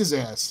 He saved his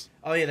ass.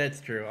 Oh yeah, that's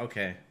true.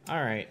 Okay,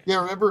 all right.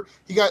 Yeah, remember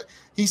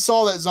he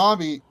saw that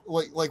zombie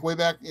like way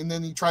back, and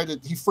then he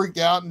freaked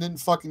out and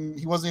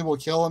he wasn't able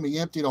to kill him. He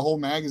emptied a whole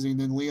magazine.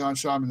 Then Leon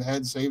shot him in the head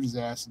and saved his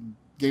ass and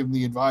gave him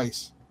the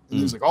advice. And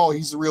he was like, "Oh,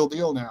 he's the real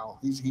deal now."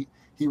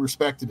 He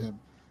respected him.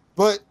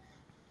 But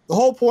the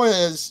whole point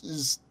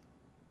is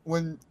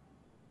when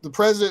the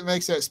president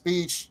makes that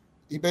speech,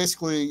 he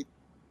basically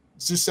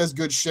just says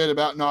good shit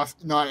about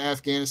not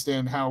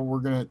Afghanistan, how we're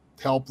gonna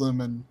help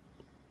them and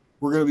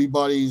we're gonna be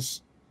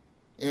buddies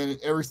and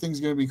everything's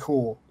gonna be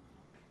cool.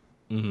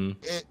 Mm-hmm.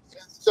 And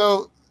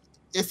so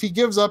if he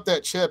gives up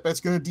that chip,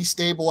 that's gonna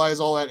destabilize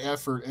all that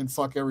effort and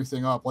fuck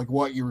everything up, like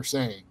what you were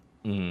saying.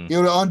 Mm-hmm. He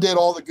would have undid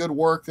all the good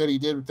work that he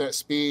did with that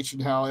speech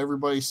and how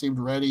everybody seemed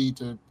ready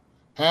to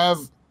have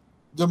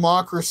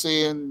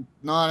democracy and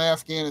not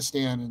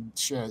Afghanistan and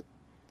shit.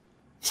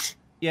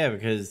 Yeah,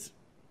 because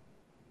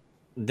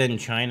then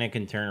China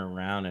can turn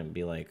around and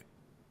be like,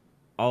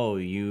 "Oh,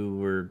 you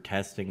were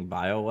testing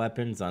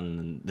bioweapons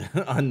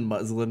on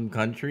Muslim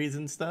countries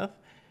and stuff?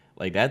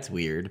 Like, that's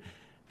weird."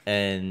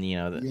 And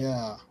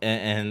yeah,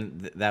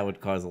 and that would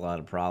cause a lot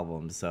of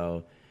problems.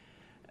 So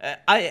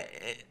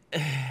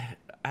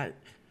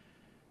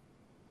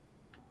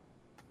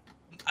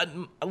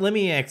let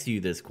me ask you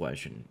this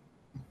question.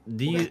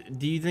 Do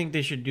you think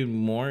they should do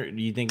more?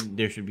 Do you think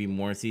there should be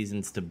more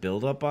seasons to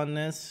build up on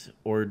this,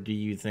 or do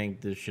you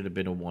think this should have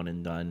been a one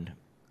and done?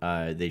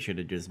 They should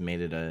have just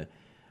made it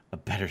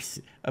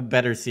a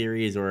better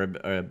series or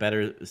a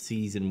better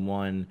season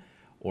one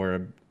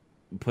or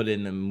put it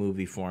in a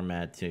movie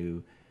format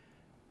to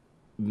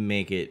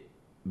make it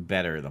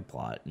better the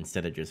plot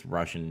instead of just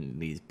rushing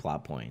these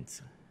plot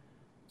points.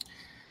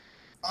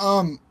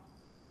 Um,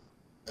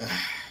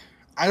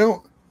 I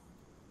don't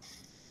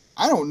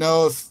I don't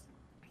know if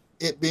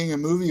it being a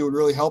movie would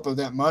really help it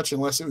that much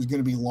unless it was going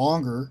to be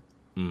longer.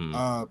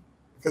 Mm.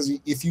 Because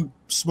if you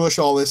smush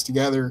all this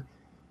together,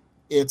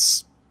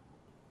 it's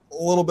a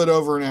little bit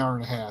over an hour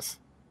and a half.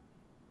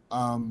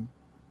 Um,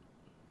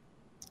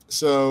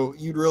 so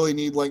you'd really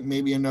need like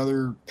maybe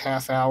another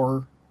half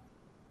hour,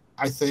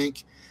 I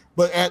think.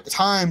 But at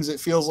times it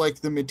feels like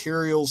the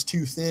material's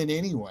too thin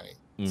anyway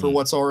for Mm.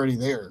 what's already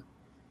there.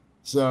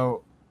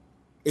 So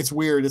it's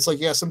weird. It's like,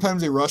 yeah,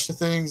 sometimes they rush to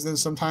things, then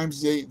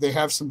sometimes they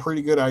have some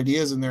pretty good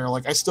ideas in there.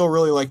 Like I still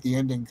really like the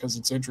ending because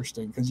it's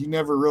interesting because you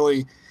never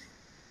really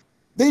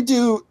they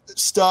do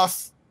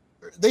stuff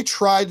they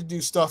try to do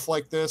stuff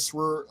like this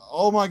where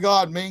oh my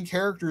god main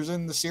characters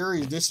in the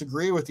series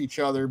disagree with each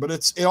other but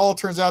it all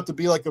turns out to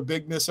be like a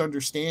big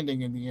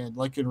misunderstanding in the end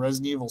like in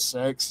Resident Evil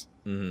 6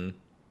 Mm-hmm.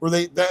 where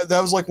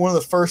that was like one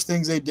of the first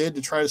things they did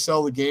to try to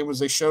sell the game was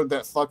they showed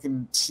that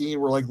fucking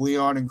scene where like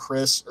Leon and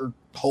Chris are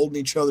holding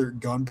each other at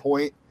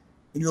gunpoint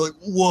and you're like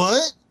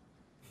what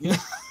you know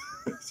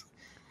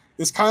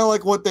it's kind of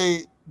like what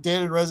they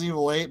did in Resident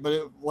Evil 8 but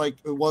it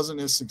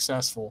wasn't as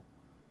successful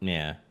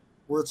Yeah.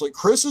 where it's like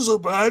Chris is a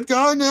bad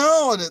guy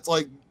now, and it's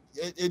like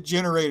it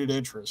generated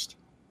interest.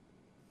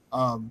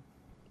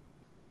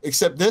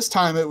 Except this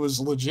time it was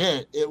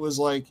legit. It was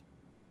like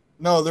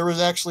no, there was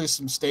actually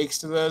some stakes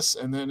to this,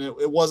 and then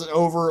it wasn't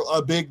over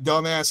a big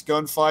dumbass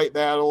gunfight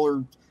battle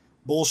or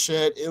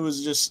bullshit. It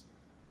was just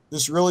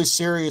this really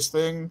serious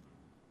thing,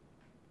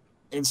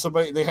 and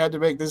they had to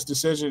make this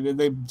decision, and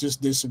they just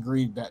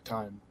disagreed that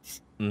time.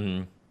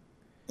 Mm-hmm.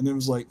 And it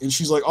was like, and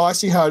she's like, "Oh, I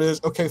see how it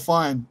is. Okay,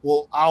 fine.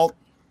 Well,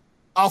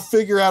 I'll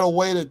figure out a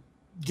way to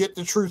get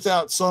the truth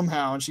out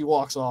somehow." And she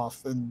walks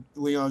off, and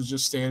Leon's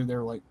just standing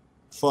there like,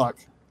 fuck.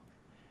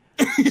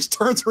 He just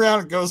turns around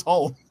and goes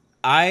home.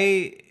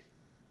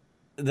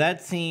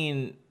 That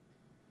scene,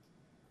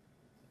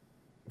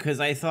 because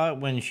I thought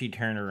when she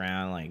turned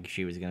around, like,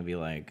 she was going to be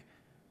like,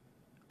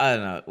 I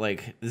don't know,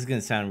 like, this is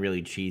going to sound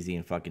really cheesy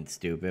and fucking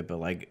stupid, but,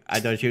 like, I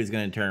thought she was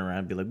going to turn around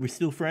and be like, we're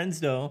still friends,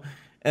 though.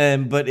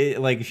 But,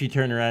 like, she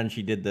turned around and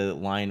she did the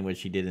line what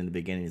she did in the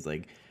beginning. It's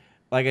like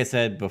I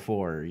said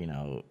before, you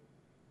know,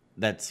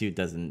 that suit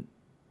doesn't.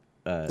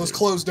 Those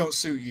clothes don't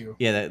suit you.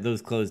 Yeah,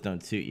 those clothes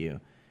don't suit you.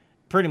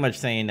 Pretty much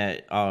saying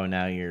that, oh,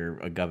 now you're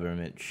a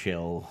government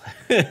shill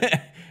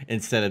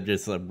instead of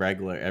just a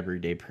regular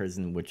everyday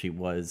person, which he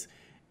was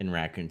in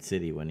Raccoon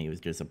City when he was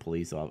just a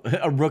police officer,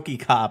 a rookie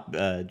cop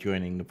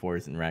joining the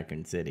force in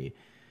Raccoon City.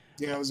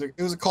 Yeah, it was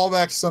a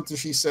callback to something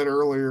she said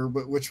earlier,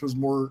 but which was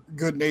more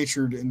good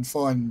natured and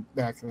fun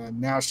back then.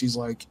 Now she's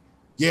like,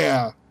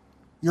 yeah,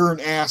 you're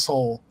an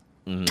asshole.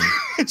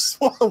 Mm-hmm. Just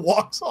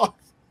walks off.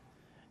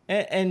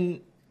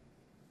 And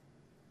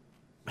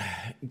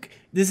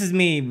this is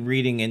me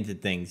reading into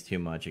things too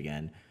much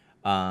again.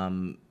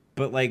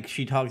 But like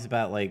she talks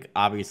about like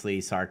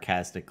obviously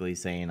sarcastically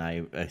saying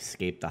I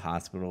escaped the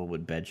hospital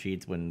with bed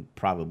sheets when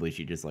probably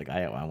she just like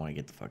I want to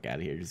get the fuck out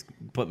of here. Just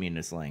put me in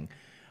a sling.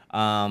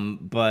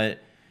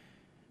 But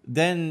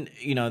then,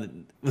 you know,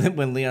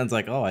 when Leon's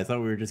like, oh, I thought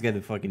we were just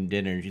getting fucking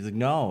dinner. And she's like,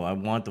 no, I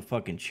want the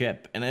fucking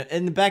chip. And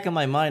in the back of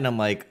my mind, I'm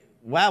like,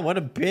 wow, what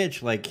a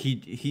bitch. Like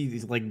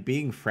he's like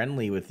being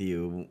friendly with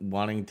you,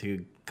 wanting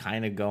to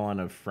kind of go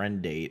on a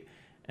friend date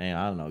and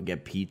I don't know,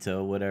 get pizza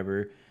or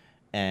whatever.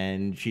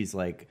 And she's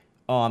like,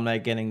 oh, I'm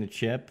not getting the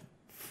chip.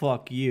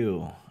 Fuck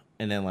you.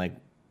 And then like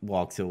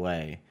walks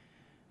away.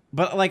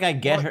 But like I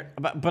get her,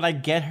 but I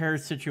get her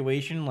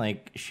situation.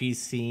 Like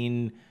she's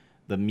seen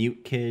the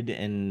mute kid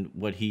and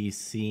what he's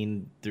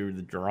seen through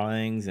the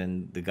drawings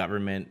and the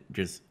government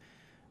just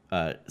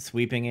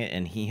sweeping it,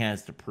 and he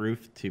has the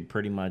proof to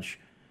pretty much,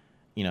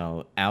 you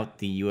know, out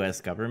the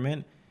U.S.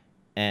 government.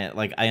 And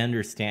like I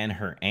understand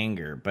her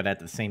anger, but at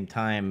the same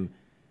time,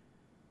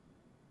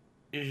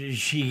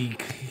 she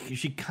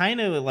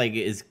kind of like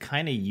is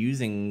kind of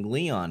using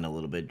Leon a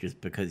little bit just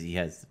because he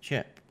has the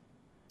chip.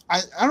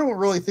 I don't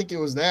really think it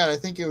was that. I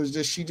think it was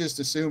just she just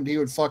assumed he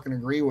would fucking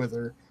agree with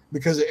her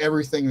because of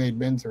everything they'd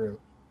been through.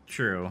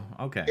 True.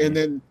 Okay. And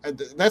then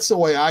that's the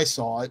way I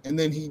saw it. And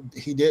then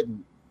he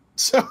didn't.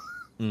 So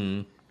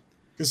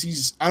because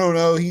he's I don't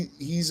know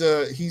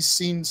he's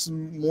seen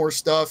some more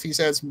stuff. He's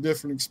had some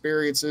different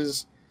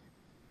experiences,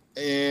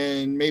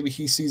 and maybe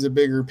he sees a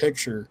bigger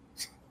picture.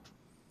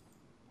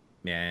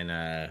 Yeah,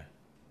 and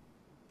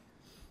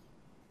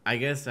I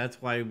guess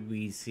that's why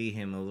we see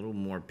him a little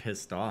more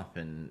pissed off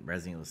in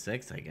Resident Evil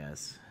 6, I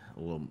guess. A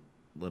little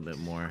bit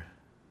more.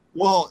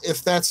 Well,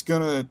 if I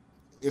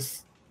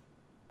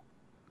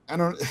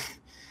don't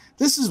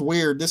this is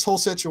weird. This whole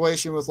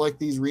situation with like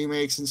these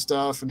remakes and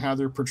stuff and how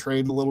they're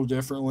portrayed a little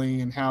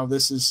differently and how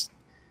this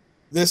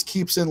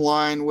keeps in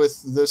line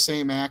with the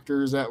same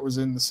actors that was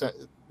in the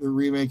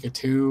remake of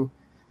 2.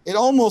 It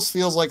almost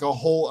feels like a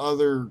whole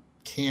other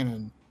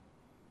canon.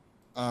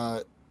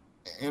 uh,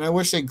 and I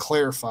wish they'd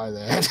clarify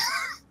that.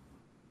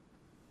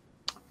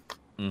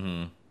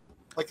 Mm-hmm.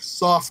 Like a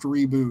soft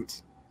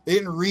reboot. They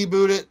didn't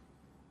reboot it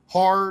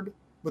hard,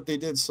 but they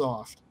did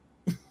soft.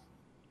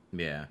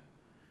 Yeah.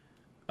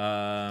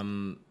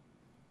 Um,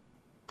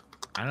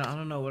 I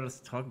don't know what else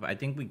to talk about. I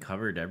think we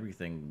covered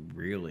everything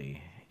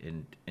really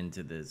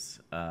into this.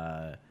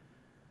 The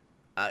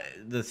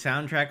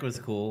soundtrack was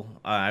cool.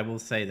 I will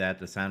say that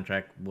the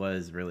soundtrack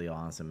was really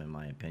awesome in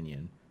my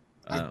opinion.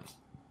 I Um,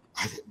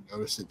 I didn't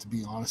notice it, to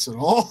be honest, at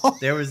all.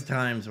 there was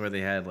times where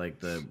they had like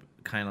the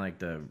kind of like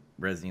the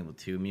Resident Evil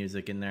 2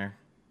 music in there.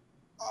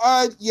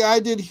 Yeah, I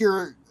did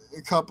hear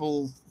a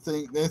couple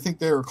things. I think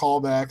they were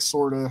callbacks,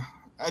 sort of.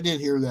 I did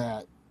hear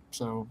that.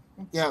 So,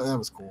 yeah, that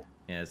was cool.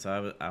 Yeah,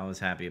 so I was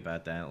happy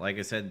about that. Like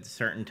I said,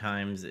 certain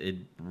times it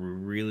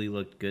really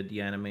looked good,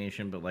 the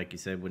animation, but like you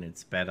said, when it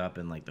sped up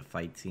and like the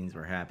fight scenes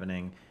were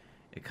happening,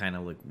 it kind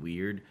of looked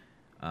weird.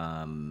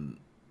 Um,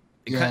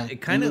 Yeah.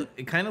 it kind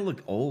of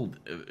looked old,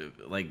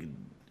 like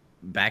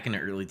back in the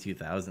early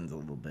 2000s a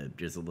little bit,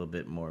 just a little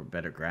bit more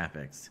better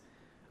graphics.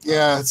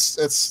 Yeah,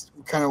 it's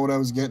kind of what I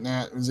was getting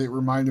at. Is it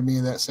reminded me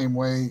of that same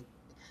way,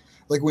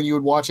 like when you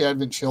would watch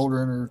Advent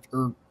Children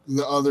or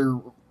the other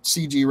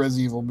CG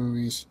Resident Evil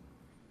movies.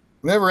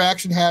 Whenever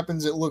action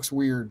happens, it looks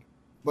weird,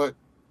 but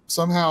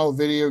somehow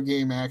video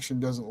game action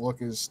doesn't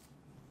look as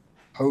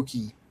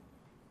hokey.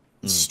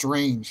 It's Mm.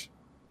 strange.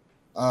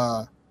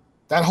 Uh,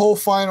 that whole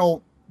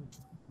final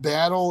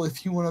battle,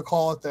 if you want to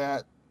call it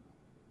that,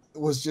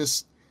 was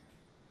just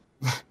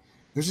it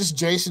was just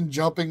Jason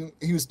jumping.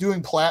 He was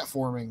doing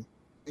platforming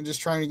and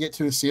just trying to get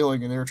to the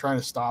ceiling, and they were trying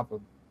to stop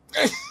him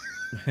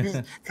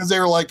because they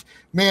were like,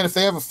 "Man, if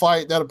they have a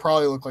fight, that'll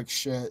probably look like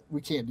shit.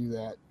 We can't do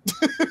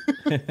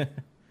that."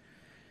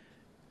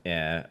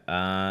 Yeah.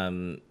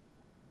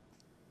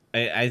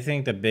 I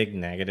think the big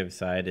negative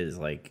side is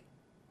like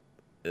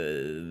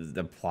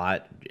the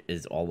plot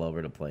is all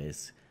over the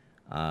place.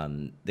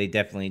 They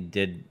definitely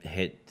did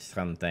hit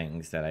some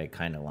things that I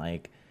kind of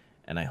like,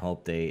 and I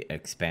hope they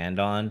expand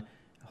on.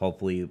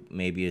 Hopefully,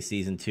 maybe a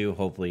season 2.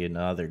 Hopefully,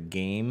 another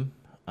game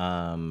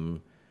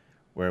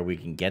where we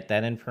can get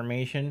that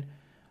information.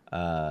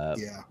 Uh,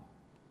 Yeah,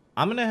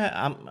 I'm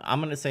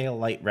gonna say a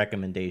light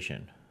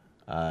recommendation.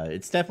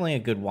 It's definitely a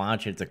good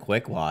watch. It's a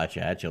quick watch,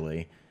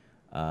 actually.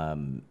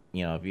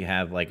 You know, if you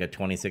have like a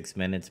 26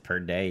 minutes per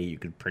day, you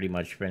could pretty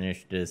much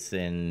finish this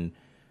in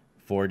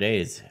 4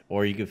 days,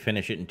 or you could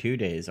finish it in 2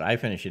 days. I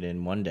finish it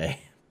in one day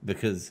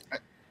because.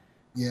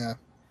 yeah.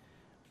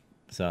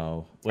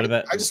 So, what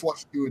about? I just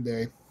watched 2 a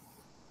day.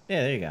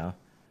 Yeah, there you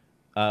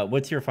go.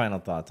 What's your final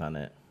thoughts on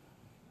it?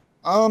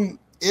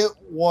 It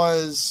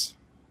was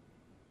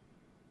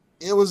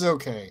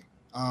okay.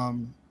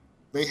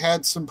 They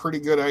had some pretty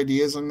good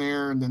ideas in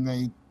there, and then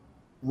they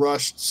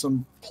rushed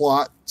some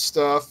plot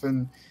stuff.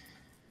 And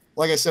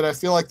like I said, I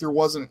feel like there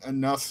wasn't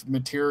enough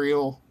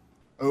material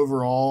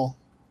overall.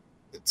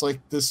 It's like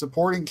the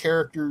supporting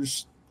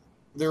characters,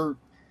 they're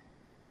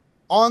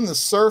on the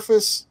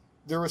surface.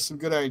 There were some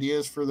good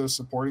ideas for those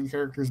supporting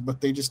characters, but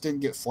they just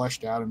didn't get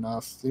fleshed out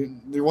enough.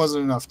 There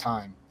wasn't enough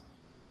time.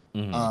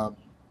 Mm-hmm. Um,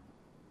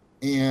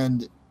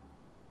 and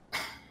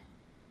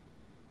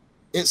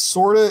it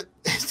sort of,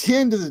 at the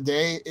end of the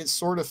day, it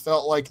sort of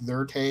felt like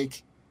their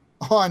take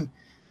on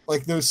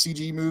like those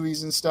CG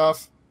movies and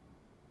stuff.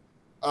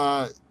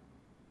 I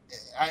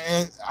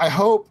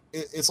hope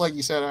it's like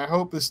you said. I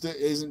hope this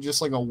isn't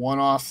just like a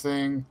one-off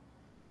thing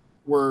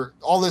where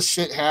all this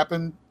shit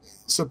happened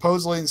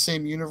supposedly in the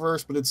same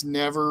universe, but it's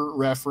never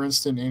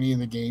referenced in any of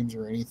the games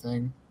or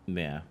anything.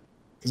 Yeah.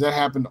 Because that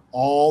happened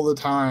all the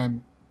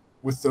time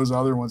with those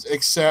other ones,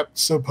 except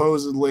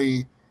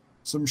supposedly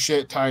some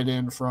shit tied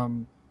in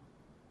from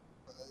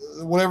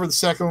whatever the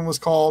second one was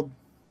called.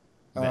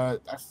 I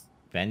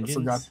Vengeance?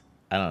 forgot.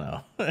 I don't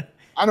know.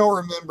 I don't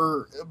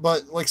remember,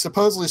 but like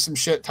supposedly some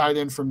shit tied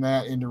in from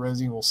that into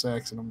Resident Evil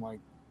 6, and I'm like,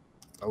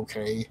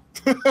 okay.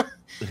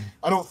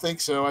 I don't think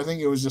so. I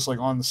think it was just like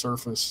on the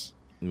surface.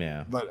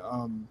 Yeah. But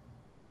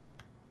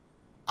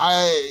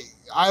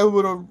I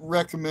would have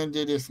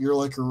recommended if you're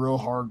like a real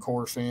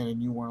hardcore fan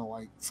and you want to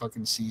like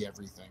fucking see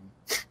everything.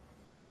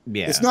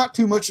 Yeah. It's not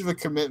too much of a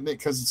commitment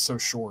because it's so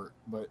short,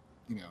 but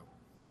you know.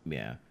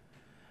 Yeah.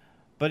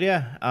 But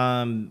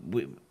yeah,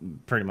 we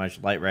pretty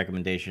much light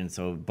recommendations.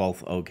 So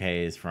both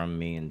okays from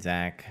me and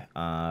Zach.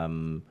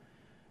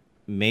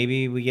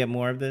 Maybe we get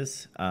more of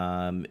this.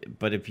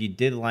 But if you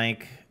did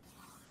like,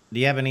 do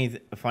you have any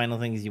final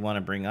things you want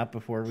to bring up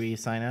before we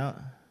sign out?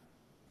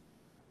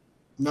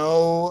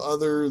 No,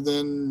 other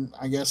than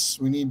I guess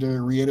we need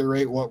to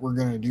reiterate what we're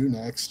gonna do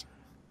next.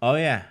 Oh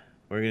yeah,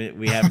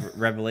 we have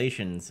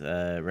Revelations,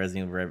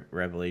 Resident Evil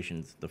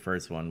Revelations, the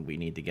first one we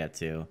need to get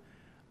to,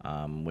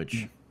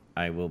 which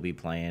I will be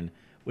playing.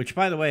 Which,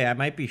 by the way, I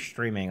might be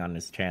streaming on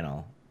this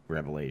channel,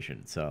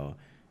 Revelation. So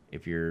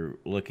if you're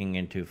looking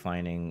into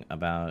finding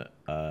about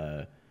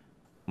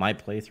my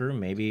playthrough,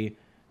 maybe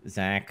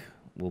Zach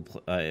will.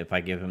 If I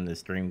give him the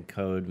stream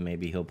code,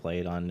 maybe he'll play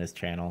it on this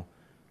channel.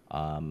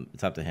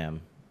 It's up to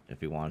him if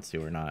he wants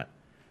to or not.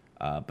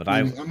 But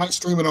I might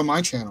stream it on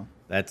my channel.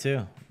 that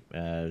too.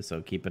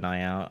 So keep an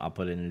eye out. I'll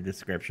put it in the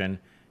description.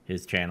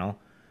 His channel.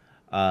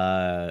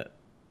 Uh,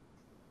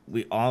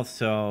 we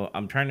also.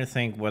 I'm trying to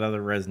think what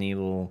other Resident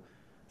Evil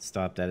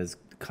stuff that is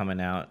coming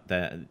out.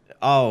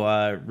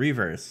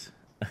 Reverse.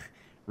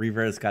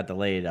 Reverse got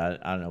delayed. I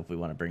don't know if we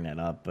want to bring that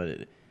up,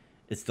 but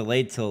it's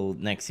delayed till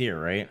next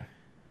year, right?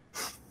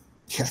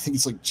 Yeah, I think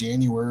it's like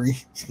January.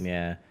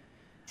 Yeah.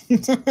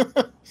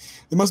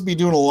 They must be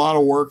doing a lot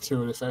of work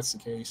to it if that's the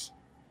case.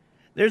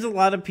 There's a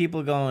lot of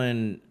people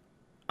going,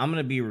 I'm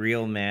going to be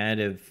real mad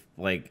if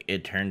like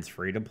it turns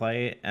free to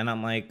play. And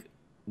I'm like,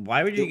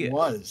 why would you It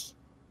was.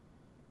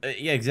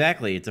 Yeah,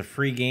 exactly. It's a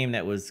free game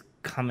that was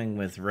coming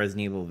with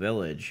Resident Evil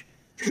Village.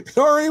 It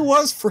already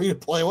was free to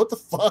play. What the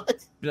fuck?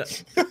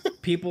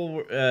 People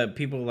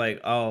were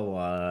like,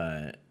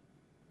 oh,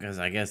 because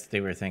I guess they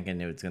were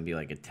thinking it was going to be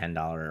like a $10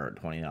 or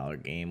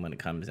 $20 game when it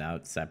comes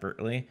out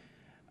separately.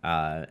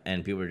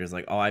 And people were just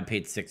like, oh, I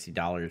paid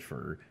 $60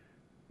 for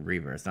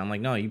Reverse. And I'm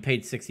like, no, you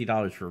paid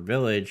 $60 for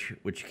Village,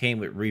 which came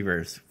with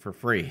Reverse for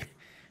free.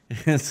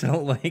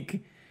 So,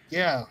 like...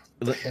 Yeah,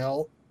 the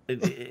hell?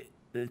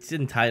 It's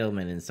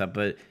entitlement and stuff,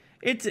 but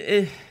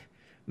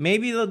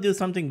maybe they'll do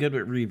something good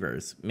with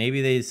Reverse.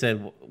 Maybe they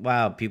said,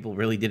 wow, people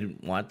really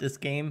didn't want this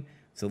game,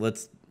 so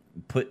let's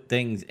put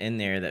things in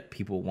there that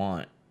people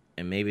want.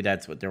 And maybe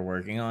that's what they're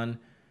working on.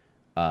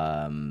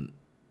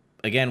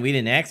 Again, we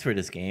didn't ask for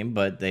this game,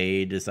 but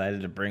they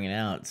decided to bring it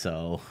out.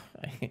 So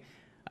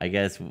I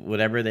guess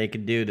whatever they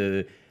could do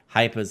to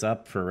hype us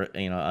up for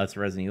us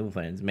Resident Evil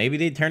fans. Maybe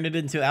they turned it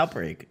into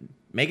Outbreak.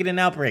 Make it an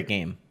Outbreak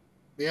game.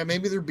 Yeah,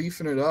 maybe they're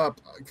beefing it up.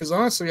 Because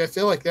honestly, I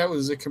feel like that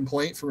was a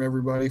complaint from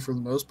everybody for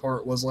the most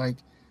part. Was like,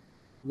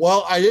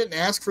 well, I didn't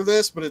ask for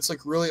this, but it's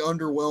like really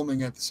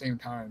underwhelming at the same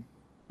time.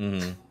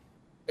 Mm-hmm.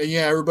 And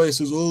yeah, everybody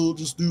says, "Oh,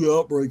 just do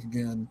Outbreak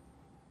again."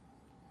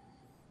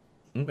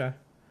 Okay.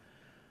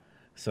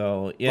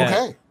 So yeah,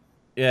 okay.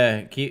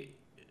 Yeah,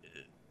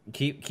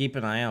 keep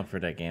an eye out for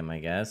that game. I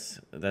guess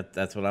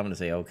that's what I'm gonna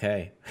say.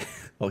 Okay,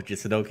 oh,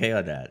 just an okay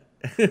on that.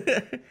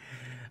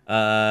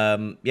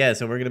 Yeah,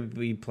 so we're gonna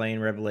be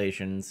playing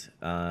Revelations.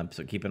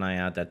 So keep an eye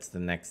out. That's the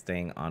next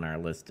thing on our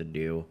list to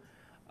do.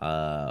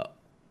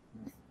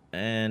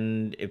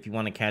 And if you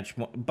want to catch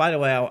more, by the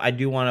way, I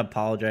do want to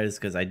apologize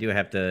because I do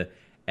have to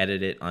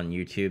edit it on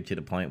YouTube to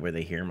the point where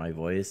they hear my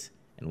voice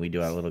and we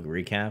do a little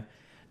recap.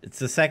 It's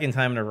the second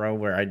time in a row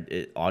where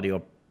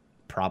audio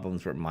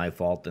problems were my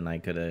fault, and I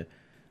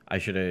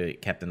should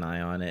have kept an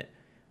eye on it.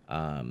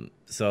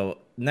 So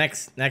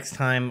next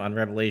time on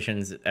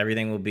Revelations,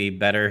 everything will be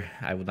better.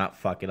 I will not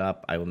fuck it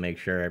up. I will make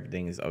sure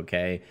everything is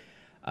okay.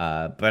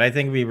 But I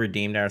think we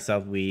redeemed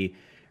ourselves. We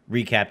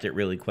recapped it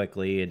really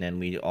quickly, and then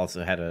we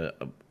also had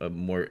a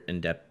more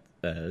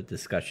in-depth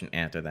discussion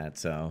after that.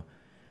 So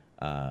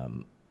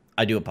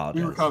I do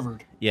apologize. We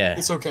recovered. Yeah,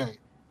 it's okay.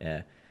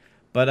 Yeah.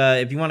 But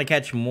if you want to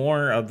catch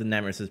more of the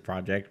Nemesis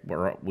Project,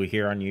 we're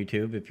here on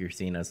YouTube if you're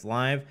seeing us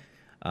live,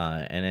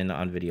 and then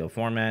on video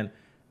format.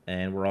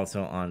 And we're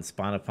also on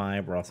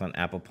Spotify. We're also on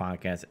Apple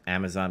Podcasts,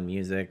 Amazon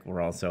Music.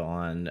 We're also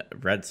on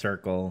Red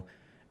Circle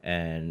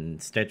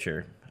and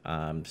Stitcher.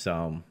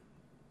 So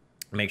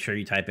make sure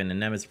you type in the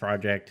Nemesis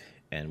Project,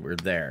 and we're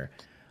there.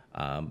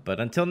 But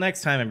until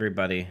next time,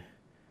 everybody,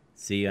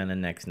 see you on the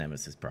next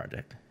Nemesis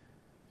Project.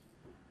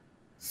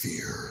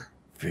 Fear.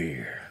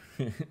 Fear.